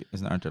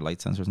 Aren't there light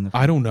sensors in there?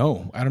 I don't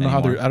know. I don't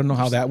know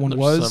how that one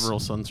was. Several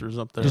sensors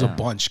up there. There's a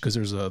bunch because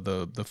there's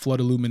the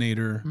flood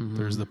illuminator. Mm-hmm.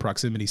 There's the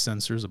proximity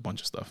sensors. A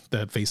bunch of stuff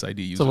that Face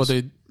ID uses.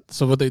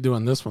 So what they do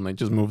on this one? They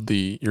just moved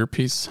the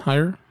earpiece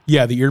higher.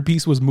 Yeah, the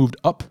earpiece was moved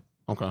up.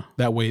 Okay.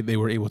 That way they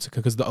were able to,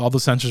 because all the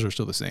sensors are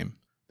still the same.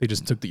 They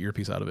just took the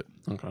earpiece out of it.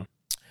 Okay.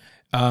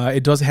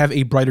 It does have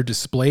a brighter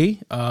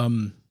display,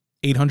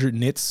 800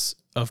 nits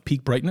of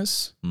peak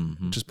brightness,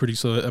 which is pretty.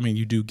 So, I mean,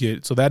 you do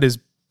get, so that is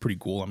pretty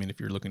cool. I mean, if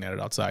you're looking at it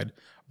outside,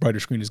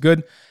 brighter screen is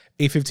good.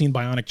 A15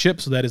 Bionic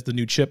chip. So that is the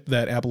new chip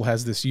that Apple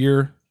has this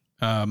year.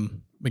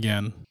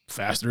 Again,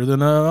 faster than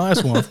the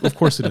last one. Of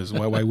course it is.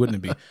 Why wouldn't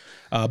it be?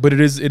 But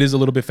it is a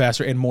little bit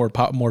faster and more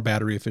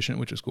battery efficient,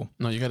 which is cool.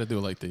 No, you got to do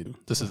it like they do.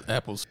 This is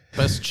Apple's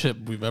best chip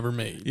we've ever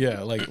made.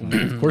 Yeah, like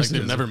of course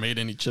they've never made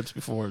any chips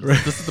before.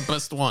 Right. This is the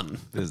best one.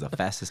 This is the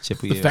fastest chip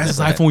the fastest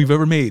iPhone we've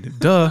ever made.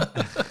 Duh.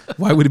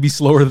 Why would it be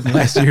slower than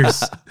last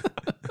year's?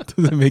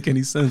 Doesn't make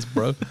any sense,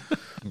 bro.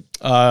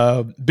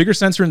 Bigger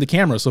sensor in the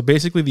camera. So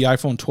basically, the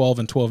iPhone 12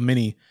 and 12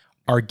 mini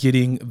are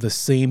getting the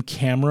same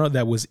camera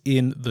that was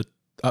in the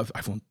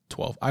iPhone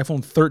 12.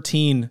 iPhone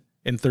 13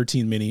 and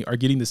 13 mini are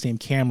getting the same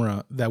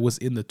camera that was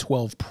in the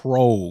 12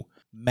 Pro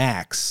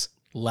Max.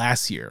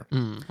 last year.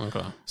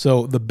 Okay.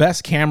 So the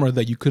best camera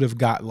that you could have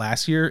got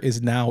last year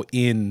is now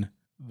in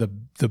the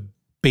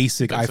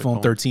basic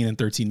iPhone 13 and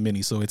 13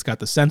 mini. So it's got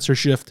the sensor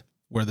shift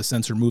where the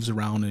sensor moves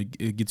around and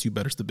it gets you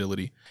better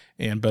stability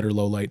and better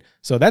low light.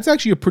 So that's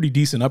actually a pretty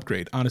decent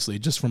upgrade, honestly,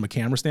 just from a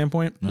camera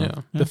standpoint.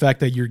 Yeah. The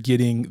fact that you're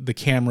getting the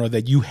camera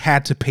that you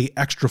had to pay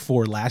extra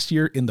for last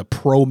year in the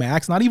Pro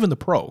Max, not even the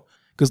Pro,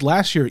 because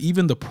last year,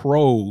 even the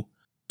Pro,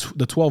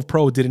 the 12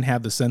 Pro didn't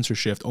have the sensor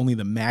shift, only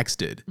the Max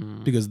did,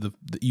 because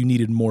you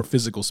needed more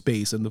physical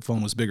space and the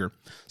phone was bigger.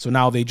 So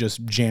now they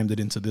just jammed it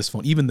into this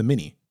phone, even the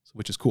mini,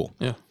 which is cool.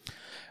 Yeah.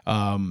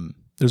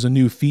 There's a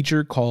new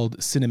feature called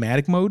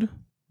cinematic mode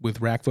with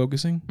rack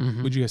focusing.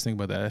 What do you guys think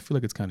about that? I feel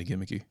like it's kind of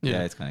gimmicky.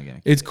 Yeah, it's kind of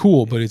gimmicky. It's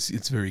cool, but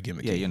it's very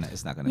gimmicky. Yeah,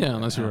 it's not gonna. Yeah,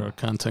 unless you're a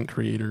content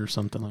creator or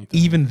something like that.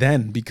 Even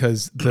then,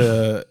 because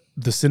the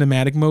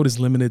cinematic mode is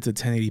limited to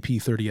 1080p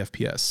 30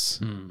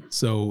 FPS.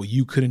 So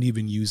you couldn't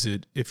even use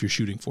it if you're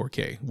shooting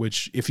 4K,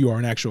 which if you are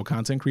an actual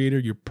content creator,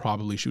 you're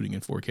probably shooting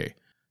in 4K.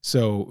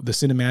 So the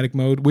cinematic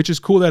mode, which is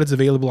cool that it's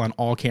available on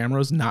all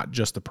cameras, not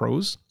just the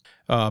pros.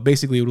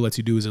 Basically what it lets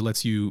you do is it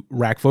lets you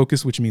rack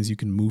focus, which means you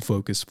can move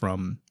focus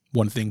from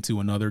one thing to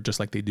another,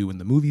 just like they do in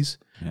the movies.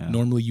 Yeah.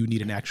 Normally you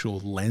need an actual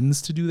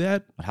lens to do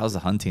that. But how's the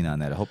hunting on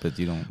that? I hope that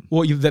you don't.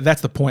 Well,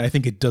 that's the point. I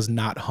think it does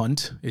not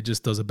hunt. It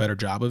just does a better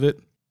job of it.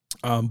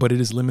 But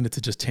it is limited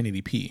to just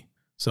 1080p.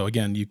 So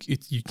again, you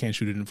can't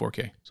shoot it in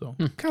 4K. So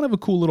kind of a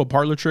cool little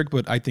parlor trick,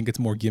 but I think it's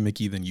more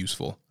gimmicky than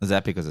useful. Is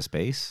that because of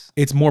space?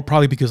 It's more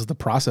probably because of the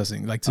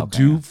processing. Like to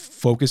do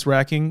focus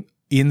racking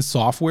in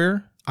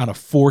software on a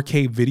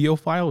 4K video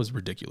file is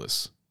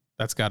ridiculous.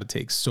 That's got to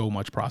take so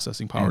much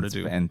processing power to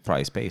do, and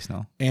probably space,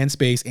 no, and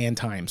space and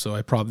time. So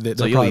I probably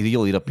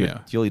you'll eat up your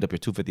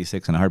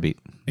 256 in a heartbeat.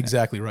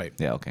 Exactly right.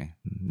 Yeah, okay,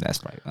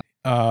 that's right.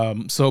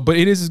 But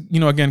it is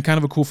again kind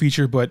of a cool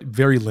feature, but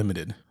very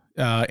limited.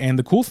 And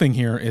the cool thing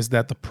here is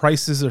that the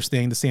prices are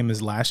staying the same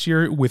as last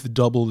year with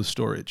double the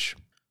storage.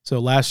 So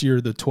last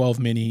year the 12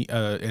 mini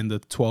and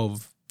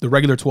the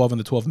regular 12 and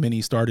the 12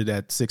 mini started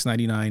at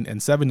 $699 and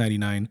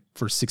 $799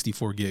 for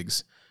 64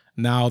 gigs.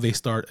 Now they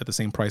start at the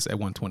same price at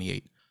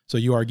 $128. So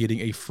you are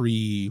getting a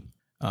free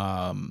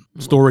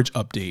storage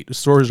upgrade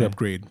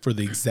for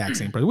the exact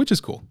same price, which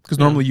is cool. Because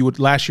normally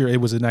last year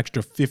it was an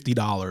extra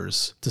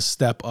 $50 to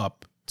step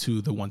up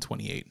to the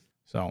 128.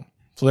 So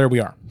there we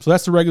are. So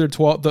that's the regular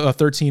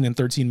 13 and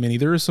 13 mini.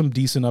 There are some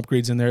decent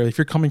upgrades in there. If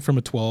you're coming from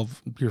a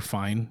 12, you're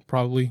fine,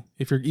 probably.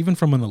 If you're even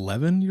from an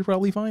 11, you're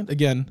probably fine.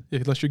 Again,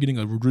 unless you're getting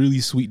a really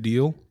sweet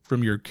deal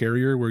from your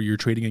carrier where you're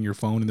trading in your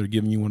phone and they're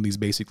giving you one of these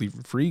basically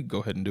for free,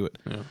 go ahead and do it.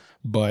 Yeah.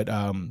 But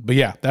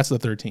yeah, that's the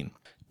 13.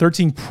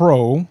 13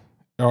 Pro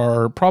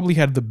probably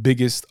had the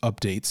biggest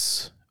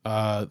updates.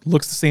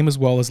 Looks the same as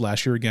well as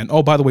last year again.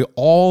 Oh, by the way,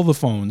 all the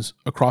phones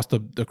across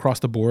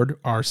the board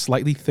are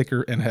slightly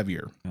thicker and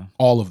heavier. Yeah.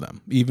 All of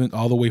them, even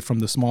all the way from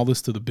the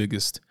smallest to the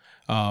biggest.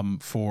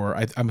 I'm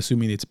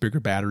assuming it's bigger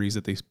batteries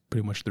that they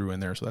pretty much threw in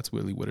there, so that's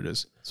really what it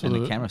is. So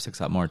and the camera sticks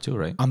out more too,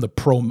 right? On the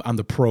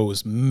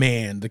Pros,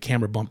 man, the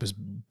camera bump is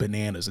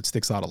bananas. It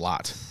sticks out a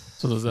lot.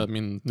 So does that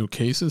mean new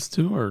cases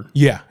too, or?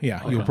 Yeah.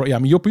 Okay. I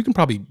mean, you can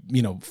probably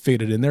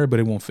fit it in there, but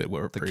it won't fit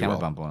very well. The camera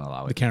bump won't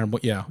allow it. The camera,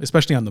 yeah,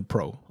 especially on the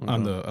Pro,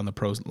 on the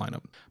Pros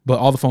lineup. But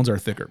all the phones are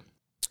thicker.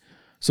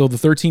 So the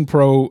 13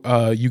 Pro,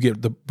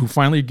 we're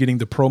finally getting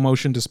the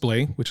ProMotion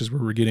display, which is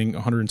where we're getting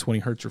 120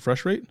 hertz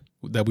refresh rate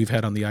that we've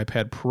had on the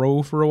iPad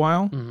Pro for a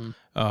while.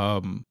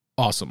 Mm-hmm.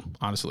 Awesome,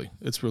 honestly,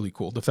 it's really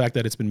cool. The fact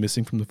that it's been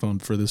missing from the phone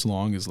for this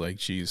long is like,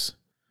 geez.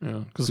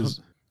 Yeah, because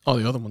all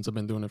the other ones have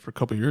been doing it for a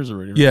couple of years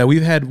already. Right? Yeah,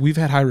 we've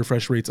had high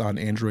refresh rates on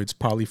Androids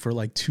probably for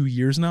like 2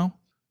 years now.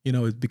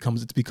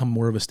 It's become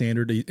more of a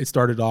standard. It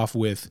started off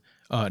with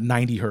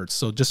 90 hertz.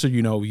 So just so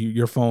you know,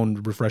 your phone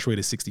refresh rate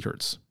is 60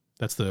 hertz.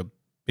 That's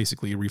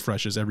basically it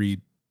refreshes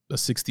every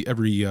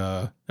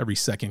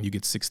second. You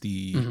get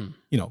 60.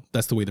 Mm-hmm.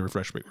 That's the way the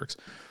refresh rate works.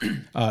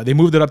 They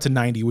moved it up to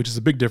 90, which is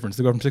a big difference.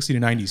 To go from 60 to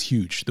 90 is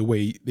huge. The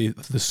way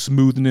the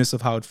smoothness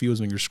of how it feels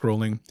when you're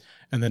scrolling,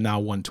 and then now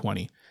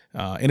 120.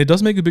 And it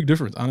does make a big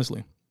difference,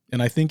 honestly.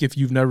 And I think if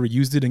you've never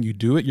used it and you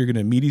do it, you're going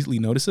to immediately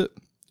notice it.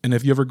 And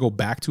if you ever go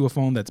back to a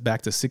phone that's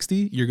back to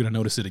 60, you're going to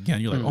notice it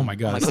again. You're like, oh my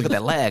God. Look at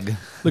that lag.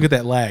 Look at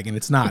that lag. And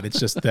it's not. It's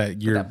just that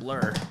that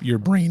blur. Your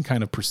brain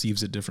kind of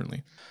perceives it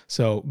differently.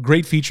 So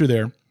great feature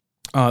there.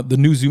 The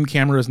new zoom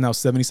camera is now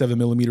 77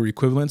 millimeter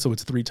equivalent. So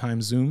it's 3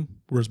 times zoom,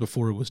 whereas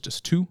before it was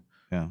just 2.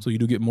 Yeah. So you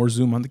do get more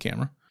zoom on the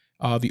camera.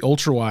 The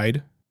ultra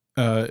wide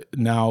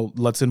now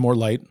lets in more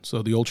light.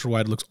 So the ultra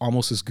wide looks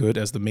almost as good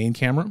as the main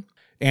camera.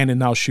 And it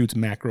now shoots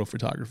macro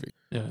photography.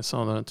 Yeah, I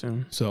saw that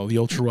too. So the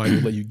ultra wide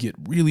will let you get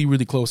really,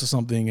 really close to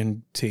something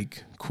and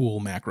take cool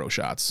macro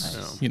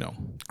shots.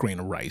 Grain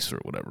of rice or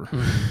whatever.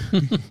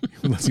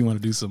 Unless you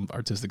want to do some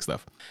artistic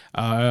stuff.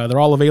 They're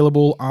all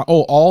available.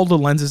 All the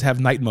lenses have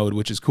night mode,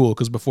 which is cool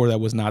because before that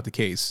was not the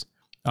case.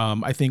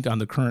 I think on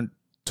the current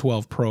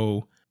 12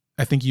 Pro,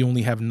 I think you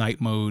only have night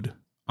mode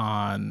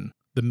on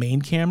the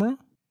main camera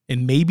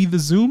and maybe the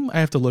zoom. I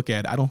have to look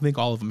at it. I don't think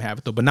all of them have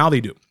it though, but now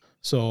they do.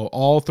 So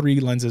all 3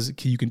 lenses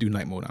you can do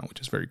night mode on, which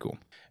is very cool.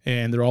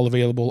 and they're all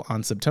available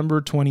on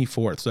September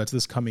 24th. So that's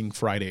this coming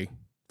Friday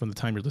from the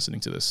time you're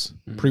listening to this.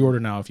 Pre-order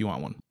now if you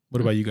want one.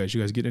 What about you guys?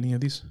 You guys get any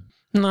of these?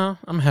 No,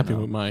 I'm happy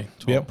with my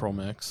 12 Pro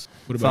Max.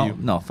 What about you?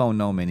 No, phone,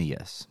 no, mini,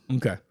 yes.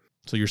 Okay.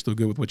 So you're still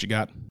good with what you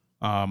got?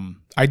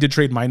 I did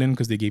trade mine in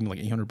because they gave me like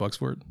 $800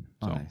 for it.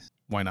 So nice.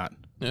 Why not?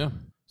 Yeah.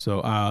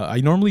 So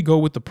I normally go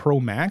with the Pro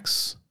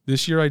Max.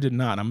 This year I did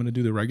not. I'm going to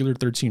do the regular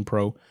 13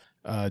 Pro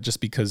just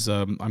because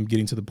I'm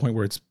getting to the point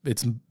where it's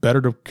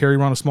better to carry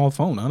around a small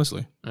phone,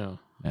 honestly. Yeah.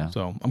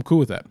 So I'm cool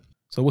with that.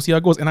 So we'll see how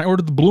it goes. And I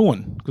ordered the blue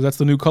one because that's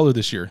the new color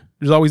this year.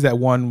 There's always that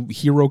one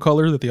hero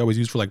color that they always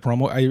use for like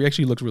promo. It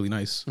actually looks really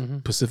nice.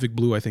 Pacific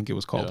Blue, I think it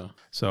was called. Yeah.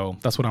 So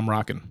that's what I'm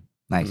rocking.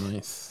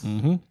 Nice.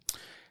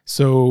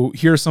 So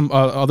here are some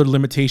other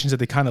limitations that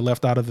they kind of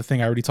left out of the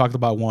thing. I already talked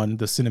about one.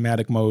 The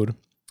cinematic mode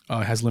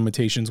has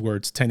limitations where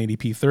it's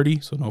 1080p 30,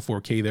 so no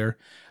 4K there.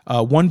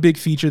 One big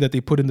feature that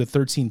they put in the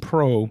 13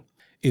 Pro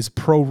is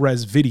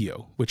ProRes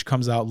video, which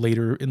comes out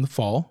later in the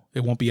fall.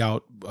 It won't be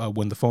out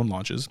when the phone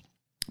launches.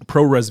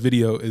 ProRes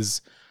video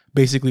is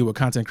basically what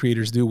content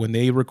creators do when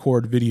they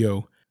record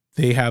video.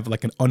 They have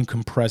like an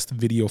uncompressed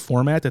video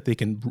format that they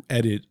can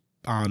edit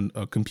on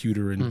a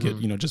computer and get,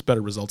 just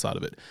better results out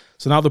of it.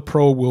 So now the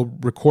Pro will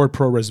record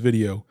ProRes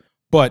video,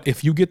 but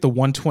if you get the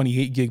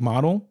 128 gig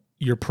model,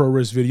 your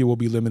ProRes video will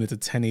be limited to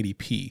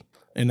 1080p,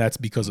 and that's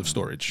because of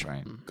storage.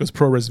 Right. Because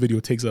ProRes video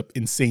takes up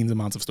insane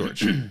amounts of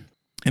storage. And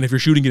if you're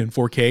shooting it in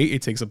 4K,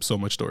 it takes up so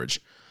much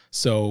storage.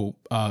 So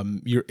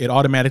it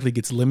automatically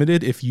gets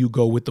limited if you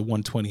go with the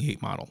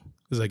 128 model.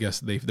 Because I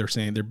guess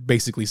they're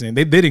basically saying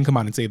they didn't come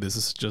out and say this.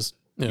 This is just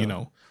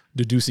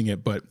deducing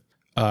it, but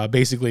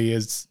basically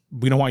is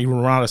we don't want you to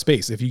run out of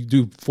space. If you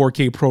do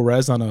 4K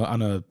ProRes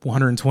on a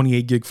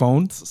 128 gig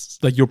phone,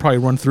 like you'll probably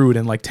run through it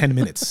in like 10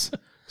 minutes.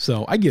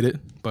 So I get it,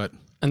 but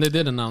and they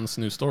did announce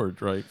new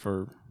storage, right,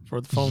 for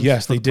the phones.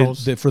 Yes, they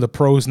did. For the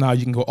Pros now,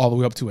 you can go all the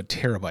way up to a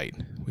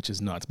terabyte, which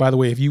is nuts. By the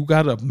way, if you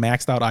got a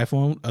maxed out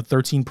iPhone, a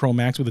 13 Pro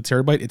Max with a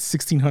terabyte, it's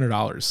 $1,600.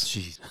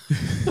 Jeez,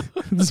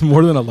 this is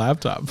more than a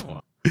laptop.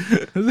 Wow.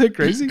 Isn't that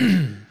crazy?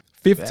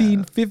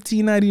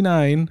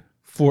 $1,599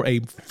 for a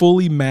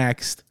fully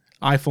maxed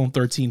iPhone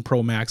 13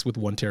 Pro Max with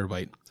 1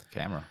 terabyte.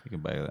 Camera, you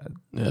can buy that.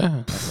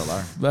 Yeah,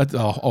 SLR. That's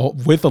all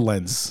with a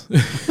lens.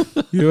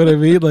 You know what I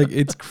mean? Like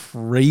it's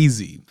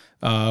crazy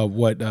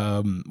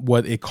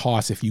what it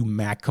costs if you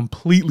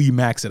completely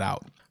max it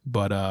out.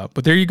 But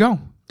there you go.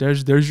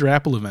 There's your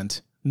Apple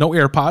event. No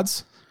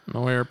AirPods.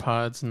 No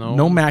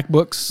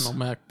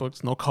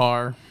MacBooks. No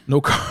car.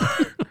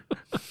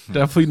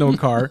 Definitely no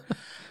car.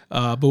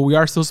 But we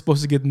are still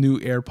supposed to get new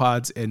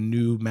AirPods and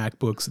new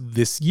MacBooks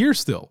this year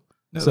still.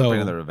 So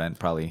another event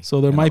probably.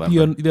 So there might be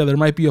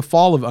another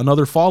fall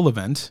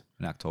event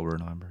in October,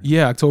 November.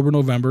 Yeah, October,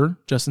 November,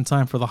 just in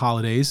time for the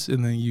holidays,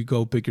 and then you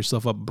go pick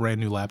yourself up a brand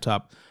new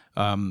laptop.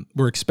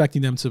 We're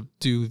expecting them to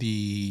do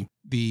the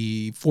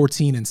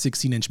 14 and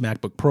 16 inch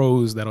MacBook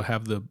Pros that'll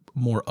have the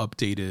more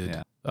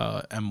updated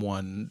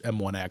M1,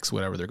 M1X,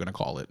 whatever they're going to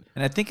call it.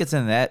 And I think it's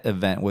in that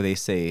event where they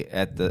say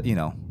at the end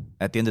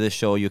of the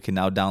show you can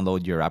now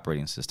download your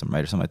operating system,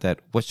 right, or something like that.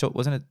 What show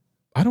wasn't it?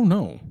 I don't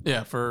know.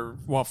 Yeah, for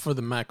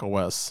the Mac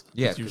OS.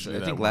 Yeah, I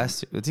think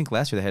last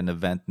year they had an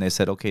event and they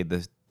said, okay,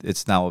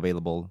 it's now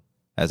available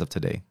as of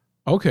today.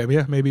 Okay,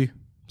 yeah, maybe.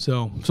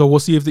 So we'll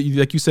see if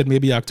like you said,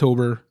 maybe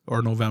October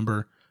or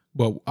November.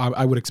 But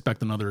I would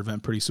expect another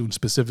event pretty soon,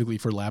 specifically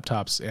for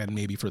laptops and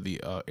maybe for the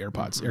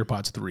AirPods,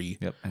 AirPods 3.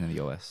 Yep, and then the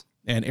OS.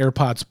 And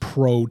AirPods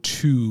Pro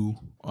 2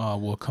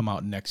 will come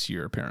out next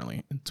year,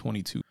 apparently, in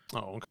 22. Oh,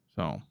 okay.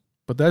 So,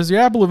 but that's the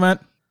Apple event.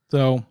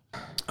 So,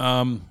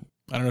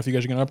 I don't know if you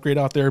guys are going to upgrade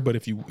out there, but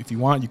if you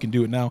want, you can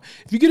do it now.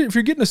 If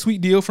you're getting a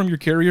sweet deal from your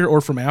carrier or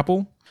from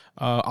Apple,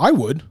 I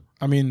would.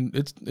 I mean,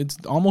 it's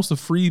almost a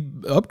free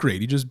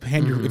upgrade. You just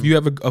hand if you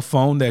have a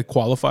phone that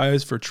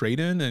qualifies for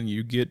trade-in and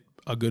you get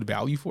a good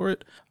value for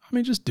it, I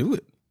mean, just do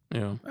it.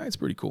 Yeah, it's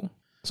pretty cool.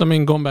 So I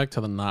mean, going back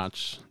to the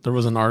notch, there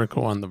was an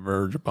article on The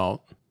Verge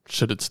about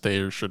should it stay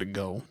or should it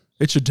go?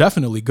 It should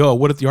definitely go.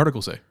 What did the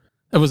article say?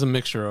 It was a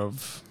mixture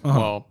of,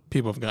 well,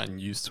 people have gotten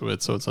used to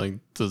it, so it's like,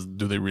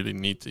 do they really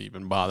need to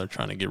even bother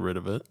trying to get rid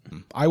of it?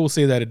 I will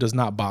say that it does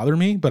not bother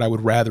me, but I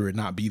would rather it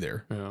not be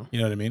there. Yeah. You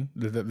know what I mean?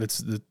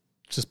 That's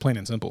just plain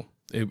and simple.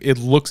 It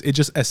looks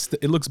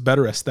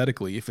better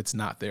aesthetically if it's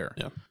not there.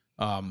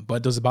 Yeah.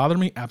 But does it bother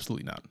me?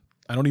 Absolutely not.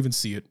 I don't even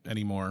see it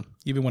anymore.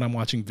 Even when I'm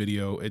watching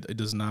video, it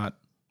does not.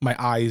 My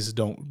eyes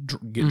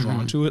don't get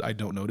drawn to it. I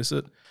don't notice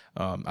it.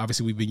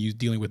 Obviously, we've been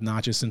dealing with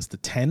notches since the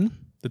 10.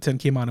 The 10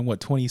 came out in what,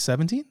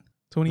 2017?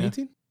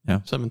 2018? Yeah,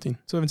 17.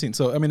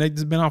 So, I mean,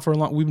 it's been out for a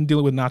long, we've been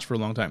dealing with notch for a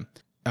long time.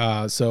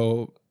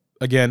 So,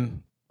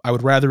 again, I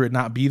would rather it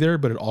not be there,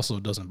 but it also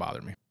doesn't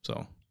bother me.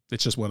 So,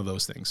 it's just one of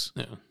those things.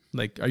 Yeah.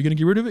 Like, are you going to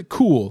get rid of it?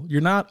 Cool.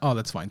 You're not? Oh,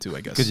 that's fine too,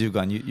 I guess. Because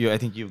I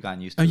think you've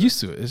gotten used to it. I'm used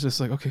to it. It's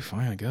just like, okay,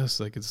 fine, I guess.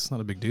 Like, it's not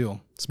a big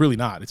deal. It's really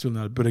not.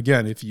 But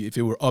again, if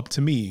it were up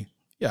to me,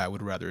 yeah, I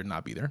would rather it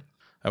not be there.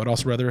 I would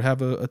also rather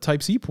have a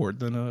Type-C port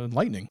than a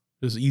Lightning.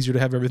 It's easier to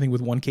have everything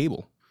with one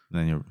cable.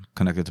 Then you're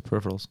connected to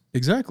peripherals.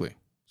 Exactly.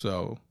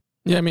 So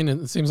Yeah, I mean,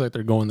 it seems like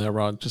they're going that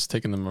route, just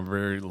taking them a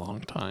very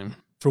long time.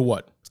 For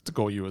what? To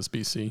go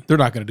USB-C. They're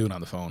not going to do it on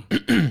the phone.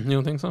 You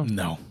don't think so?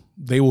 No.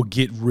 They will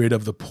get rid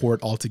of the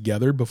port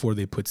altogether before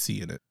they put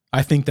C in it.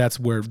 I think that's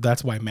why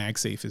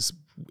MagSafe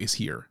is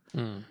here.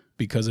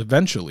 Because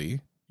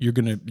eventually you're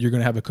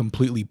gonna have a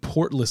completely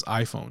portless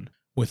iPhone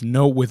with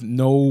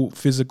no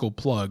physical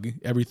plug.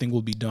 Everything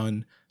will be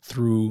done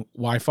through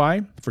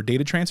Wi-Fi for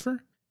data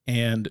transfer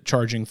and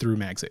charging through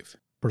MagSafe.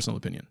 Personal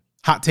opinion.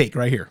 Hot take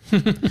right here.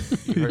 You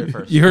heard it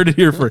first. You heard it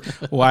here first.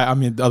 Well, I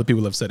mean, other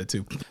people have said it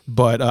too,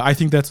 but I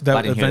think that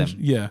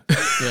eventually, yeah.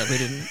 Yeah, we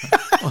didn't.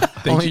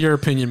 Only your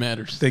opinion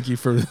matters. Thank you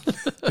for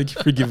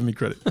giving me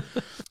credit.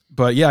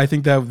 But yeah, I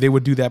think that they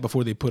would do that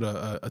before they put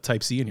a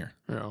Type C in here.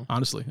 Yeah.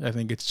 Honestly, I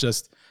think it's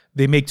just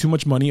they make too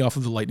much money off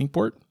of the Lightning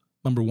port.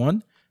 Number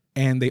one,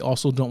 and they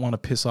also don't want to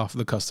piss off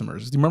the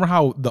customers. Do you remember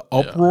how the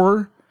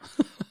uproar?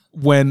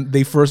 When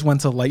they first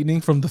went to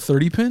Lightning from the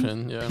 30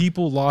 pin,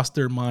 people lost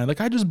their mind. Like,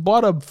 I just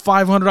bought a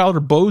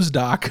 $500 Bose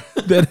dock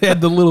that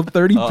had the little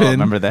 30 pin.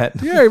 Remember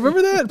that? Yeah, I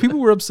remember that. People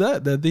were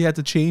upset that they had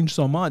to change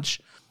so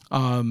much.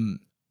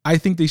 I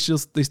think they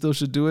still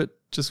should do it.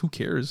 Just who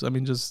cares? I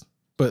mean,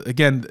 but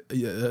again,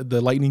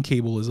 the Lightning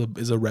cable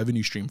is a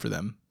revenue stream for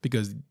them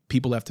because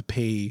people have to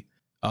pay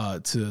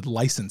to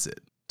license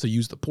it to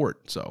use the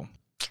port. So.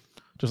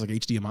 Just like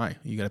HDMI,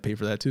 you got to pay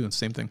for that too. It's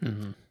the same thing.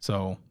 Mm-hmm.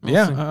 So I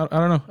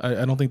don't know.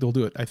 I don't think they'll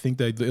do it. I think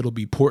that it'll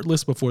be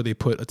portless before they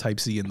put a Type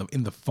C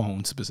in the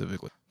phone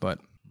specifically. But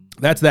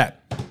that's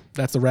that.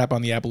 That's the wrap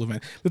on the Apple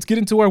event. Let's get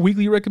into our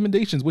weekly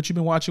recommendations. What you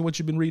been watching? What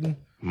you been reading?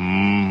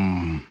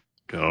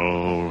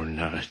 Go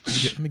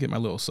nuts. Let me get my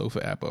little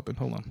sofa app up and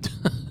hold on.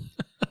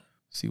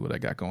 See what I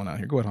got going on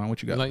here. Go ahead, hon.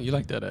 What you got? You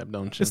like that app,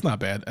 don't you? It's not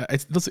bad.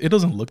 It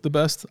doesn't look the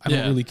best. I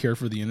don't really care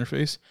for the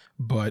interface,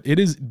 but it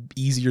is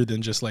easier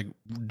than just like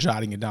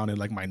jotting it down in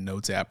like my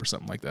notes app or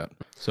something like that.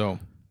 So,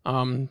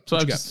 I've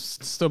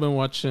still been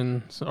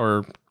watching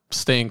or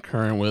staying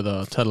current with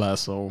Ted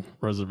Lasso,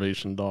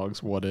 Reservation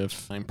Dogs, What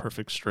If, I'm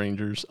Perfect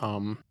Strangers.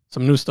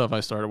 Some new stuff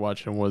I started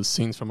watching was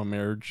Scenes from a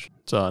Marriage.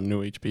 It's a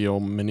new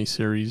HBO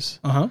miniseries.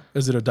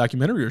 Is it a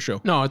documentary or show?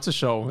 No, it's a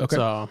show.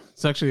 Okay.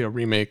 It's actually a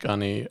remake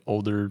on a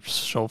older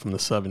show from the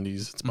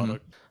 70s. It's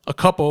about a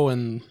couple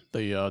and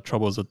the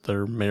troubles that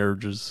their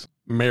marriage is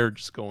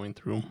going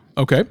through.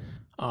 Okay.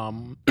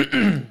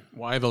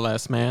 Why the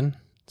Last Man?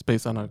 It's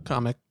based on a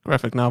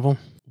graphic novel.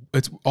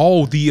 It's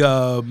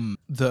the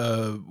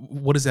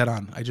what is that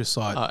on? I just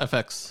saw it.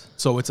 FX.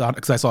 So it's on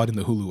because I saw it in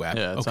the Hulu app.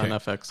 Yeah, it's on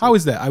FX. How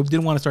is that? I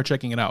didn't want to start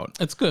checking it out.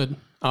 It's good.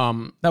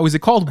 Now, is it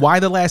called Why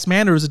the Last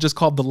Man or is it just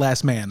called The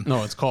Last Man?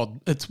 No, it's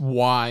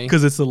Y.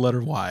 Because it's the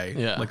letter Y.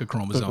 Yeah, like a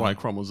chromosome. The Y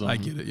chromosome. I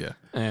get it. Yeah.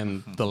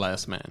 And The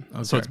Last Man.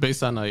 Okay. So it's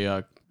based on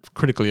a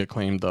critically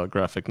acclaimed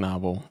graphic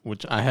novel,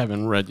 which I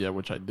haven't read yet,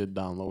 which I did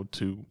download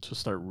to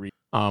start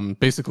reading.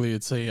 Basically,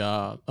 it's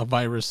a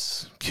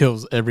virus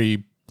kills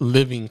every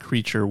living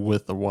creature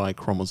with the Y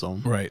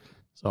chromosome. Right.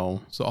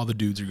 So all the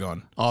dudes are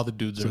gone. All the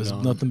dudes are gone. So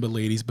there's nothing but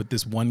ladies, but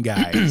this one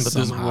guy.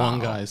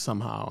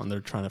 somehow, and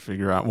they're trying to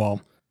figure out.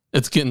 Well,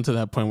 it's getting to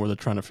that point where they're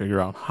trying to figure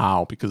out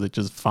how because they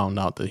just found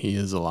out that he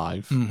is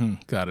alive. Mm-hmm.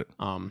 Got it.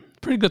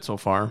 Pretty good so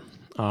far.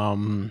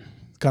 Kind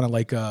of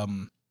like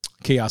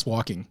Chaos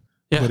Walking,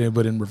 but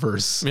in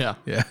reverse. Yeah.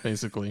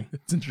 Basically,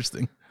 it's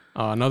interesting.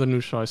 Another new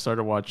show I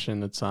started watching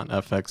that's on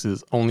FX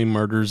is Only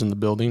Murders in the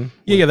Building.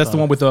 Yeah, that's the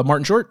one with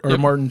Martin Short or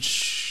Martin.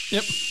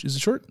 Yep, is it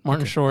Short?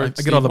 Martin Short.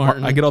 I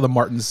get all the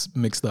Martins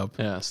mixed up.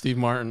 Yeah, Steve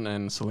Martin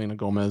and Selena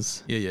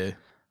Gomez. Yeah.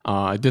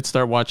 I did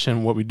start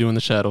watching What We Do in the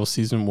Shadows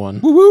season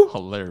 1. Woo-woo.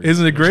 Hilarious!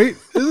 Isn't it great?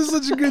 This is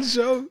such a good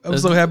show. I'm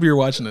so happy you're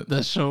watching it.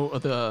 That show,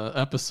 the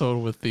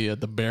episode with the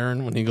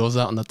Baron when he goes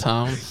out in the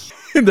town,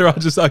 and they're all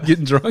just out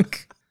getting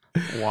drunk.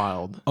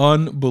 Wild,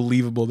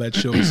 unbelievable. That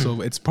show is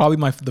so. It's probably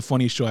the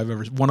funniest show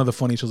one of the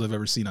funniest shows I've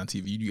ever seen on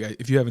TV. You guys,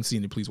 if you haven't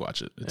seen it, please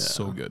watch it. It's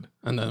so good.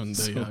 And then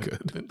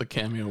the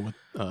cameo with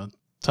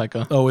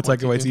Taika. Oh, it's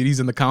Taika Waititi. He's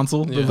in the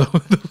council, the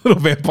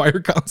little vampire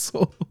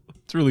council.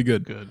 It's really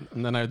good. Good.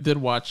 And then I did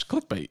watch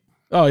Clickbait.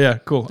 Oh yeah,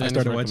 cool. I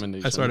started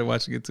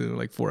watching it too,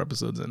 like 4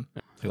 episodes in.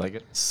 You like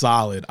it?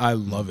 Solid. I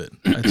love it.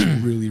 It's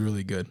really,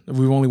 really good.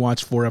 We've only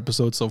watched 4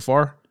 episodes so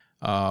far.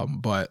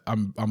 But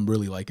I'm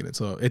really liking it.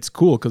 So it's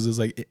cool because it's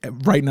like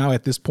right now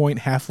at this point,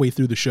 halfway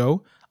through the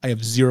show, I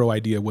have zero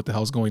idea what the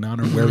hell's going on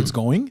or where it's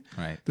going.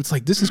 Right. It's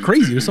like, this is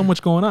crazy. There's so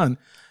much going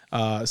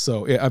on.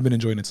 So yeah, I've been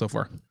enjoying it so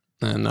far.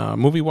 And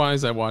movie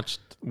wise, I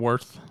watched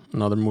Worth,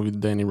 another movie that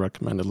Danny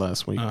recommended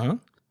last week,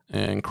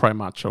 and Cry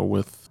Macho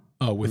with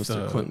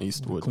Mr. Clint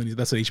Eastwood.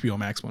 That's an HBO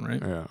Max one,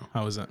 right? Yeah.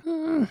 How is that?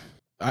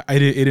 It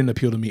didn't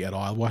appeal to me at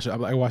all. I watched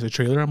a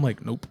trailer. I'm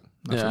like, nope.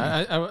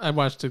 I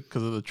watched it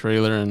because of the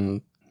trailer,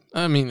 and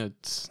I mean,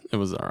 it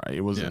was all right.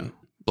 It wasn't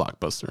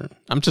blockbuster.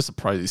 I'm just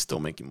surprised he's still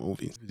making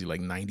movies. Is he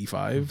like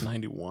 95?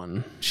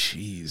 91.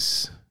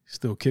 Jeez.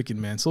 Still kicking,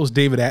 man. So is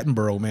David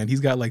Attenborough, man. He's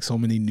got like so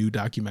many new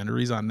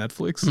documentaries on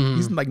Netflix.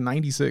 He's like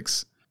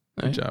 96.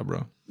 Good job,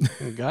 bro.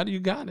 You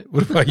got it.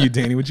 What about you,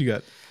 Danny? What you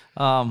got?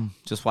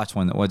 Just watch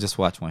one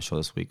show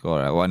this week,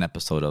 or one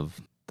episode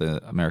of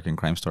the American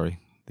Crime Story,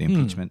 the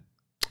impeachment.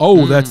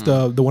 Oh, that's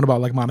the one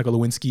about like Monica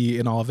Lewinsky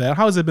and all of that.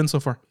 How has it been so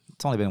far?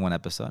 It's only been one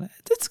episode.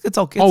 It's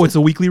okay. It's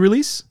a weekly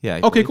release?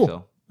 Yeah. Okay, cool.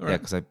 So. Yeah,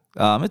 because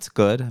it's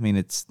good. I mean,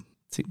 it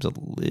seems a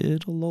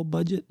little low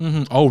budget.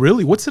 Mm-hmm. Oh,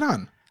 really? What's it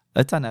on?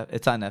 It's on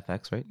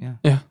FX, right? Yeah.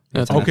 Yeah.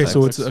 Okay,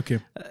 so it's okay.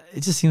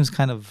 It just seems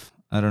kind of,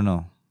 I don't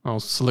know. Oh,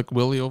 Slick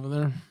Willie over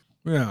there.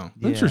 Yeah,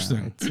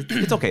 interesting.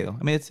 It's okay though.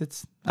 I mean, it's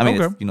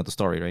the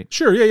story, right?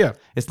 Sure, yeah.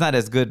 It's not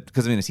as good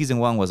because season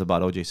 1 was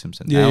about O.J.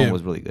 Simpson. Yeah, That one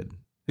was really good.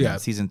 Yeah.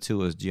 Season 2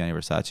 was Gianni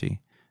Versace.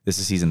 This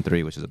is season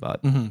 3, which is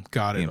about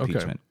Got the it.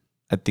 impeachment. Okay.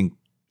 I think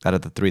out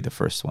of the 3, the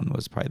first one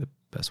was probably the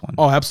best one.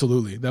 Oh,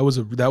 absolutely.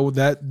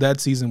 That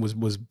season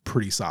was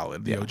pretty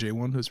solid. The OJ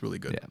one was really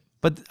good. Yeah,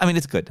 but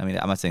it's good. I'm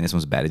not saying this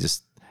one's bad. It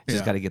just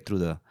got to get through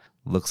the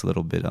looks a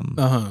little bit.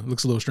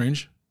 Looks a little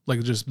strange.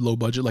 Like just low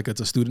budget, like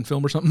it's a student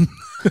film or something.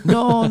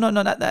 No,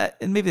 not that.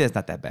 And maybe that's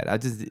not that bad. I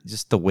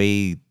just the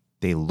way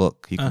they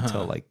look, you can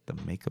tell like the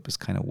makeup is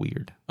kind of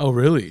weird. Oh,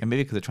 really? And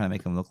maybe because they're trying to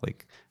make them look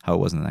like how it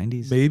was in the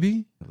 90s.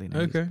 Maybe. Late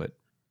 90s, okay. But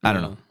I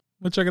don't know.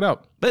 Let's check it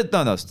out. But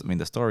no.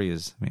 The story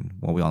is.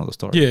 We all know the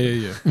story.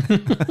 Yeah.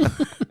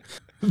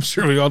 I'm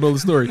sure we all know the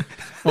story.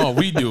 Well,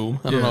 we do.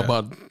 I don't know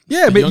about.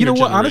 Yeah, but you know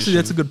what? Honestly,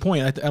 that's a good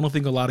point. I don't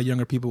think a lot of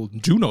younger people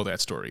do know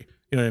that story.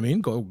 You know what I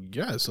mean?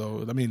 So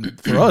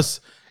for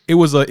us, it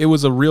was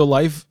a real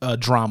life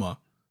drama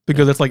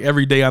because it's like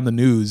every day on the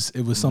news,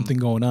 it was something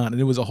going on, and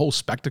it was a whole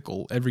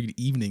spectacle every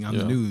evening on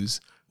the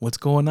news. What's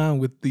going on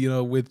with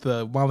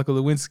Monica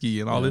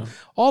Lewinsky and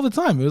all the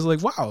time? It was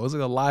like wow, it was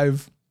like a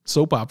live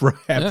soap opera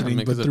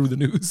happening, but through the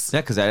news.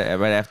 Yeah, because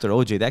right after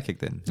OJ, that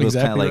kicked in. It was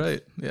kind of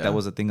like that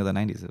was a thing of the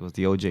 90s. It was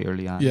the OJ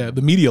early on. Yeah,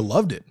 the media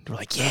loved it. They're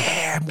like,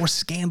 yeah, more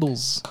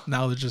scandals.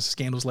 Now there's just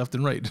scandals left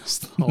and right.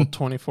 Just all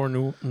 24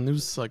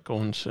 news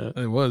cycle and shit.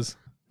 It was.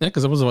 Yeah,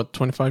 because it was about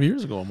 25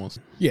 years ago almost.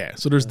 Yeah,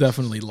 so there's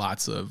definitely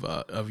lots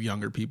of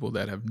younger people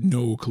that have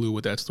no clue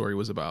what that story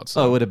was about.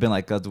 So. Oh, it would have been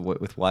like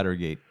with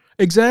Watergate.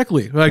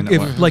 Exactly.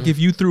 Like if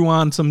you threw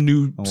on some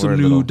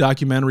new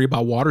documentary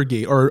about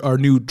Watergate or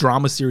new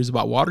drama series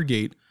about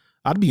Watergate,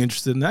 I'd be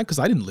interested in that because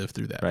I didn't live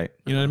through that. Right.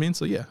 You know what I mean?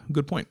 So yeah,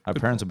 good point. Our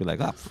parents would be like,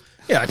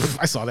 yeah,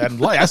 I saw that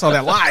live. I saw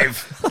that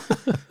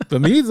live.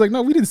 But me, it's like,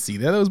 no, we didn't see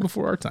that. That was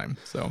before our time.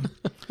 So,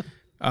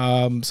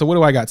 so what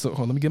do I got? So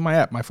let me get my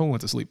app. My phone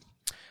went to sleep.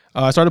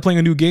 I started playing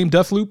a new game,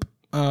 Deathloop,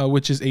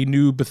 which is a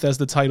new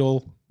Bethesda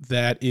title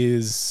that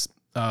is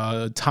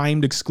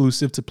timed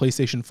exclusive to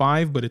PlayStation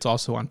 5, but it's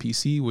also on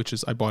PC,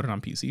 I bought it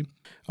on PC,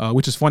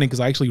 which is funny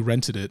because I actually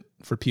rented it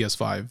for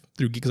PS5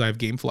 because I have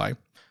GameFly.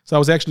 So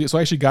I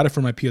actually got it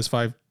for my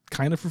PS5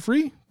 kind of for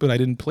free, but I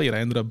didn't play it. I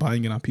ended up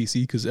buying it on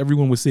PC because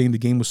everyone was saying the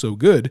game was so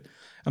good.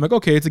 I'm like,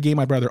 okay, it's a game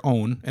I'd rather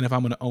own, and if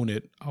I'm going to own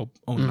it, I'll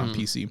own it on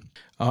PC.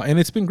 And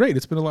it's been great.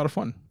 It's been a lot of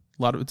fun.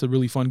 It's a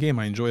really fun game.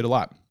 I enjoy it a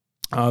lot.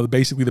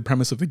 Basically, the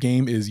premise of the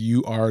game is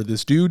you are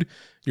this dude.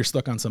 You're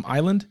stuck on some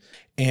island,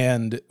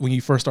 and when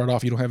you first start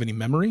off, you don't have any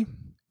memory,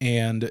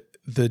 and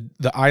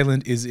the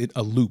island is in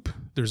a loop.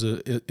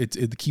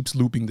 It keeps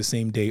looping the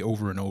same day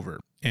over and over.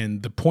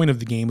 And the point of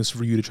the game is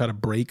for you to try to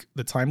break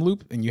the time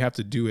loop, and you have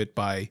to do it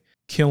by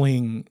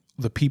killing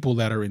the people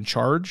that are in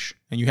charge,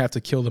 and you have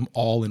to kill them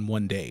all in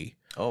one day.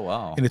 Oh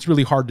wow! And it's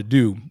really hard to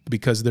do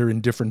because they're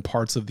in different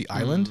parts of the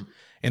island.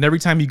 And every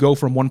time you go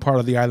from one part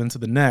of the island to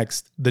the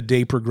next, the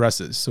day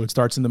progresses. So it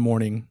starts in the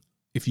morning.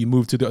 If you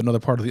move to another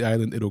part of the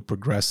island, it'll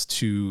progress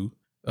to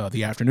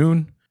the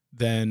afternoon.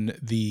 Then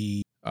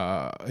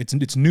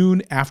it's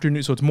noon,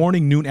 afternoon. So it's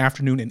morning, noon,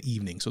 afternoon, and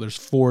evening. So there's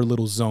 4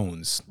 little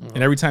zones.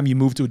 And every time you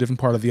move to a different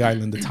part of the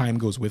island, the time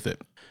goes with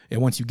it.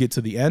 And once you get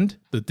to the end,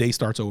 the day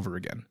starts over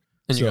again.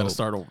 And you got to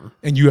start over.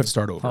 And you have to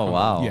start over. Oh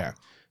wow! Yeah.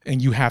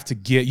 And you have to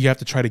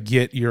try to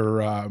get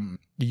your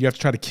you have to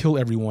try to kill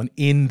everyone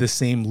in the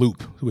same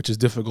loop, which is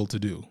difficult to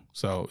do.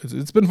 So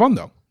it's been fun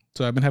though.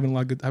 So I've been having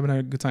a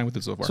good time with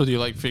it so far. So do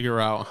you figure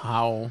out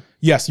how?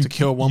 Yes, to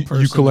kill one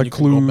person. You collect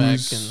clues.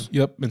 Go back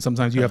Yep, and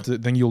sometimes you have to.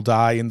 Then you'll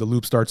die, and the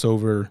loop starts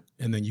over,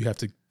 and then you have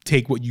to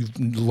take what you've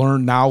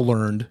learned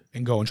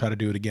and go and try to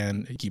do it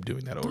again, and keep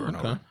doing that over and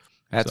over.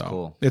 That's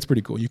cool. It's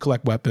pretty cool. You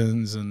collect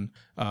weapons, and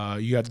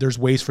there's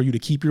ways for you to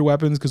keep your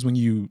weapons because when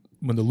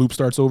the loop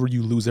starts over,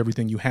 you lose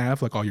everything you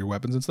have, like all your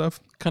weapons and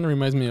stuff. Kind of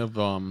reminds me of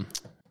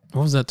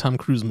what was that Tom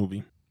Cruise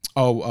movie?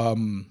 Oh,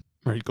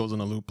 where he goes in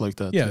a loop like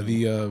that. Yeah,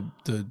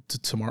 the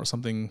tomorrow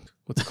something.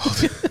 What's it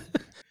called?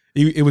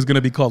 It was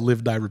gonna be called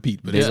Live, Die,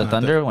 Repeat. But Days of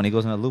Thunder when he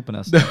goes in a loop in a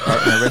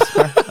race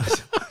car.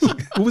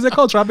 What was that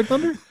called? Tropic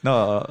Thunder?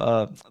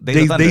 No,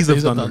 Days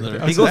of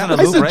Thunder. He goes in a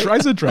loop, right? I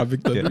said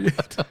Tropic Thunder.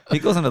 Yeah. He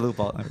goes in a loop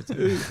all every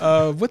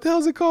time. What the hell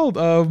is it called?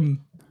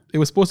 It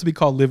was supposed to be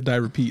called Live, Die,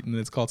 Repeat, and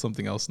it's called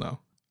something else now.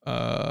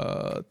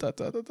 Go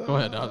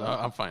ahead,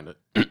 I'll find it.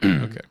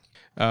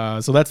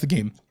 Okay. So that's the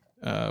game.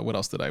 What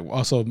else did I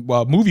also?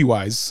 Well, movie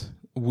wise,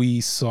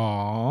 we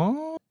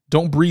saw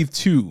Don't Breathe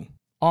 2.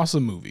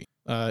 Awesome movie.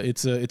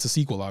 It's a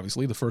sequel,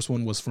 obviously. The first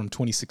one was from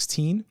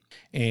 2016,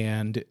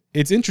 and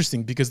it's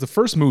interesting because the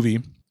first movie,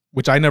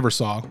 which I never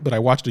saw, but I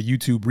watched a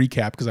YouTube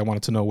recap because I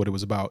wanted to know what it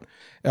was about.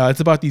 It's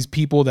about these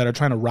people that are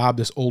trying to rob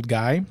this old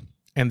guy,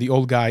 and the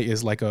old guy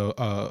is like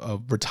a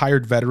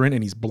retired veteran,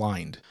 and he's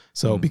blind.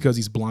 So because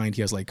he's blind,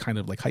 he has like kind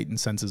of like heightened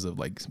senses of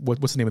like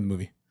what's the name of the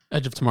movie?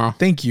 Edge of Tomorrow.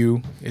 Thank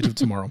you, Edge of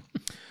Tomorrow.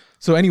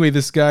 So anyway,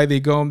 this guy, they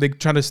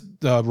try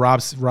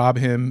to rob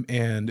him,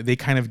 and they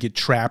kind of get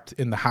trapped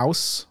in the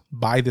house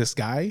by this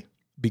guy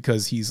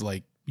because he's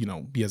like, you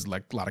know, he has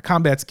like a lot of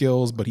combat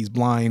skills, but he's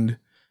blind.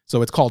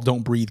 So it's called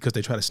Don't Breathe because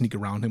they try to sneak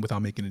around him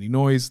without making any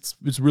noise.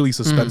 It's really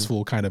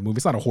suspenseful kind of movie.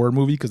 It's not a horror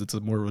movie because it's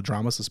more of a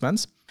drama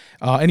suspense.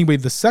 Anyway,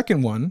 the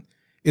second one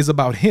is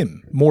about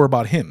him, more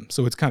about him.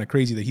 So it's kind of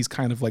crazy that he's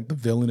kind of like the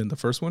villain in the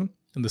first one,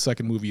 and the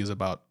second movie is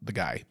about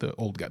the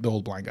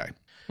old blind guy.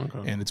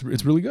 Okay. And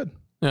it's really good.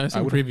 Yeah, I saw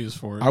previews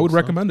for it. I would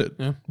recommend it.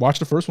 Yeah. Watch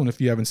the first one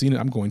if you haven't seen it.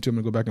 I'm going to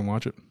go back and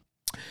watch it.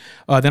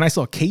 Then I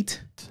saw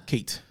Kate,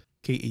 Kate.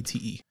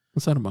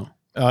 What's that about?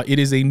 It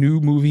is a new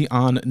movie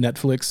on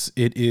Netflix.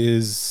 It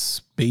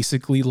is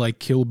basically like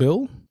Kill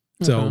Bill.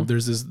 So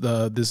there's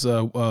this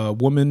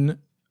woman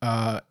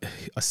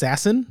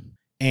assassin,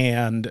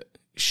 and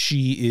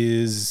she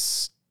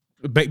is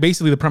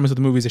basically the premise of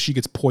the movie is that she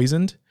gets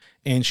poisoned,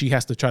 and she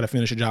has to try to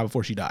finish a job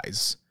before she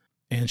dies.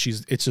 And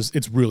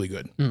it's really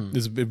good.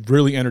 It's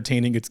really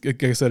entertaining. It's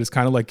like I said, it's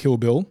kind of like Kill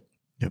Bill.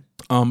 Yep.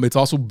 It's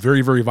also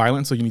very, very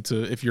violent. So you need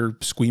to, if you're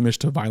squeamish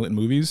to violent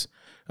movies,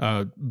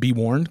 be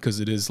warned, because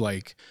it is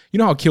like, you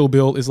know how Kill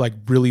Bill is like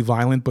really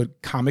violent,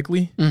 but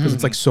comically, because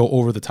it's like so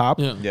over the top.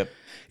 Yeah. Yep.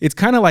 It's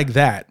kind of like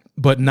that,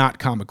 but not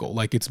comical.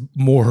 Like it's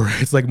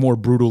like more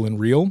brutal and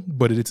real,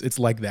 but it's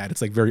like that.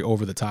 It's like very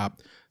over the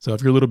top. So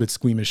if you're a little bit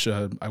squeamish,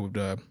 I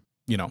would,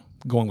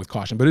 going with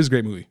caution, but it is a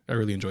great movie. I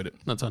really enjoyed it.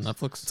 That's on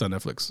Netflix? It's on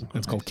Netflix. Okay.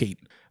 It's called Kate.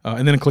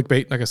 And then in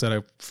Clickbait, like I said, I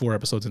have 4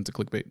 episodes into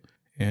Clickbait.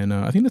 And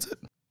I think that's it.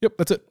 Yep,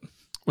 that's it.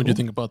 What do you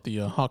think about the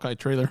Hawkeye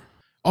trailer?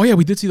 Oh yeah,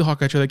 we did see the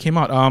Hawkeye trailer that came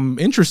out.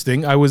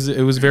 Interesting. It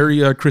was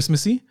very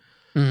Christmassy.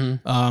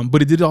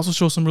 But it did also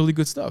show some really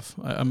good stuff.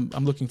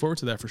 I'm looking forward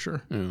to that for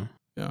sure.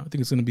 Yeah, I think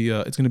it's gonna be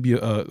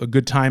a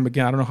good time.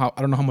 Again, I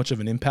don't know how much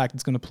of an impact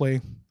it's gonna play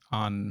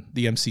on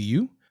the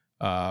MCU.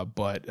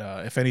 But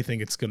if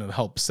anything, it's going to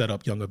help set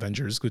up Young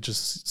Avengers, which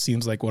just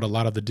seems like what a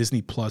lot of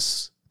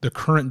the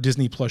current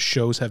Disney Plus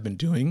shows have been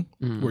doing,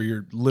 where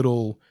your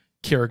little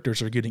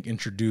characters are getting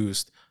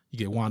introduced. You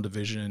get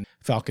WandaVision,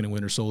 Falcon and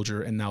Winter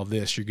Soldier, and now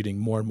you're getting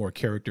more and more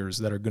characters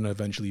that are going to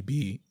eventually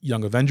be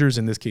Young Avengers.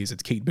 In this case,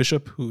 it's Kate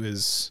Bishop, who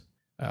is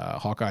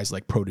Hawkeye's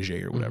like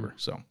protege or whatever.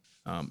 So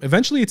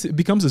eventually it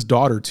becomes his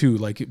daughter too,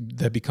 like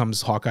that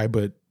becomes Hawkeye,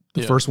 but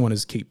the first one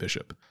is Kate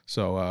Bishop.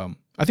 So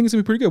I think it's going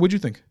to be pretty good. What'd you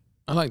think?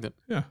 I liked it.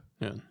 Yeah.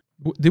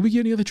 Did we get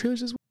any other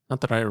trailers as well? Not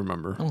that I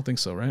remember. I don't think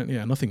so, right?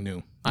 Yeah, nothing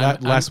new.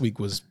 Last week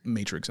was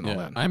Matrix and all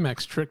that.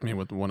 IMAX tricked me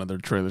with one of their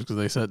trailers because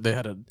they said they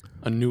had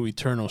a new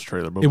Eternals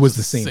trailer, but it was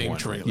the same one.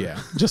 trailer. Yeah,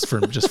 just for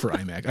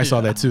IMAX. I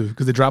saw that too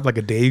because they dropped like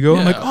a day ago.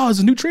 I'm like, oh, it's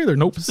a new trailer.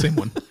 Nope, it's the same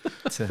one.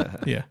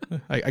 Yeah,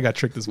 I got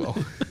tricked as well.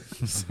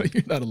 So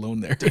you're not alone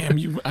there. Damn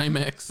you,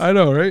 IMAX. I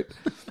know, right?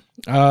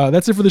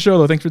 That's it for the show,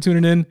 though. Thanks for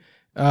tuning in.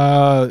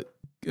 What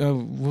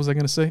was I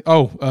going to say?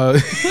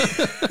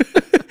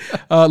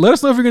 Let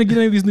us know if you're going to get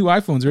any of these new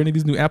iPhones or any of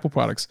these new Apple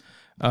products.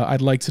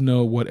 I'd like to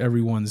know what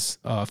everyone's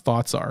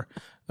thoughts are.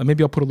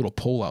 Maybe I'll put a little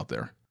poll out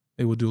there.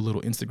 Maybe we'll do a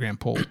little Instagram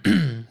poll.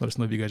 Let us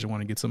know if you guys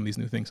want to get some of these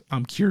new things.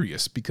 I'm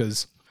curious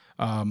because,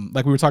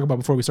 like we were talking about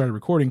before we started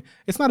recording,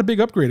 it's not a big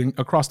upgrading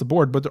across the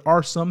board, but there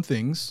are some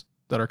things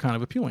that are kind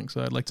of appealing.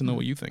 So I'd like to know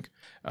what you think.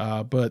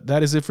 But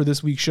that is it for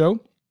this week's show.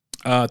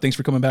 Thanks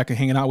for coming back and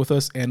hanging out with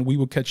us, and we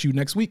will catch you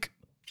next week.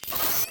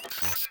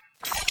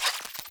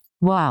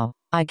 Wow,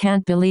 I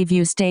can't believe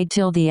you stayed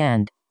till the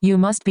end. You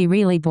must be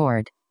really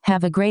bored.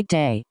 Have a great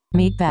day,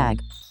 meatbag.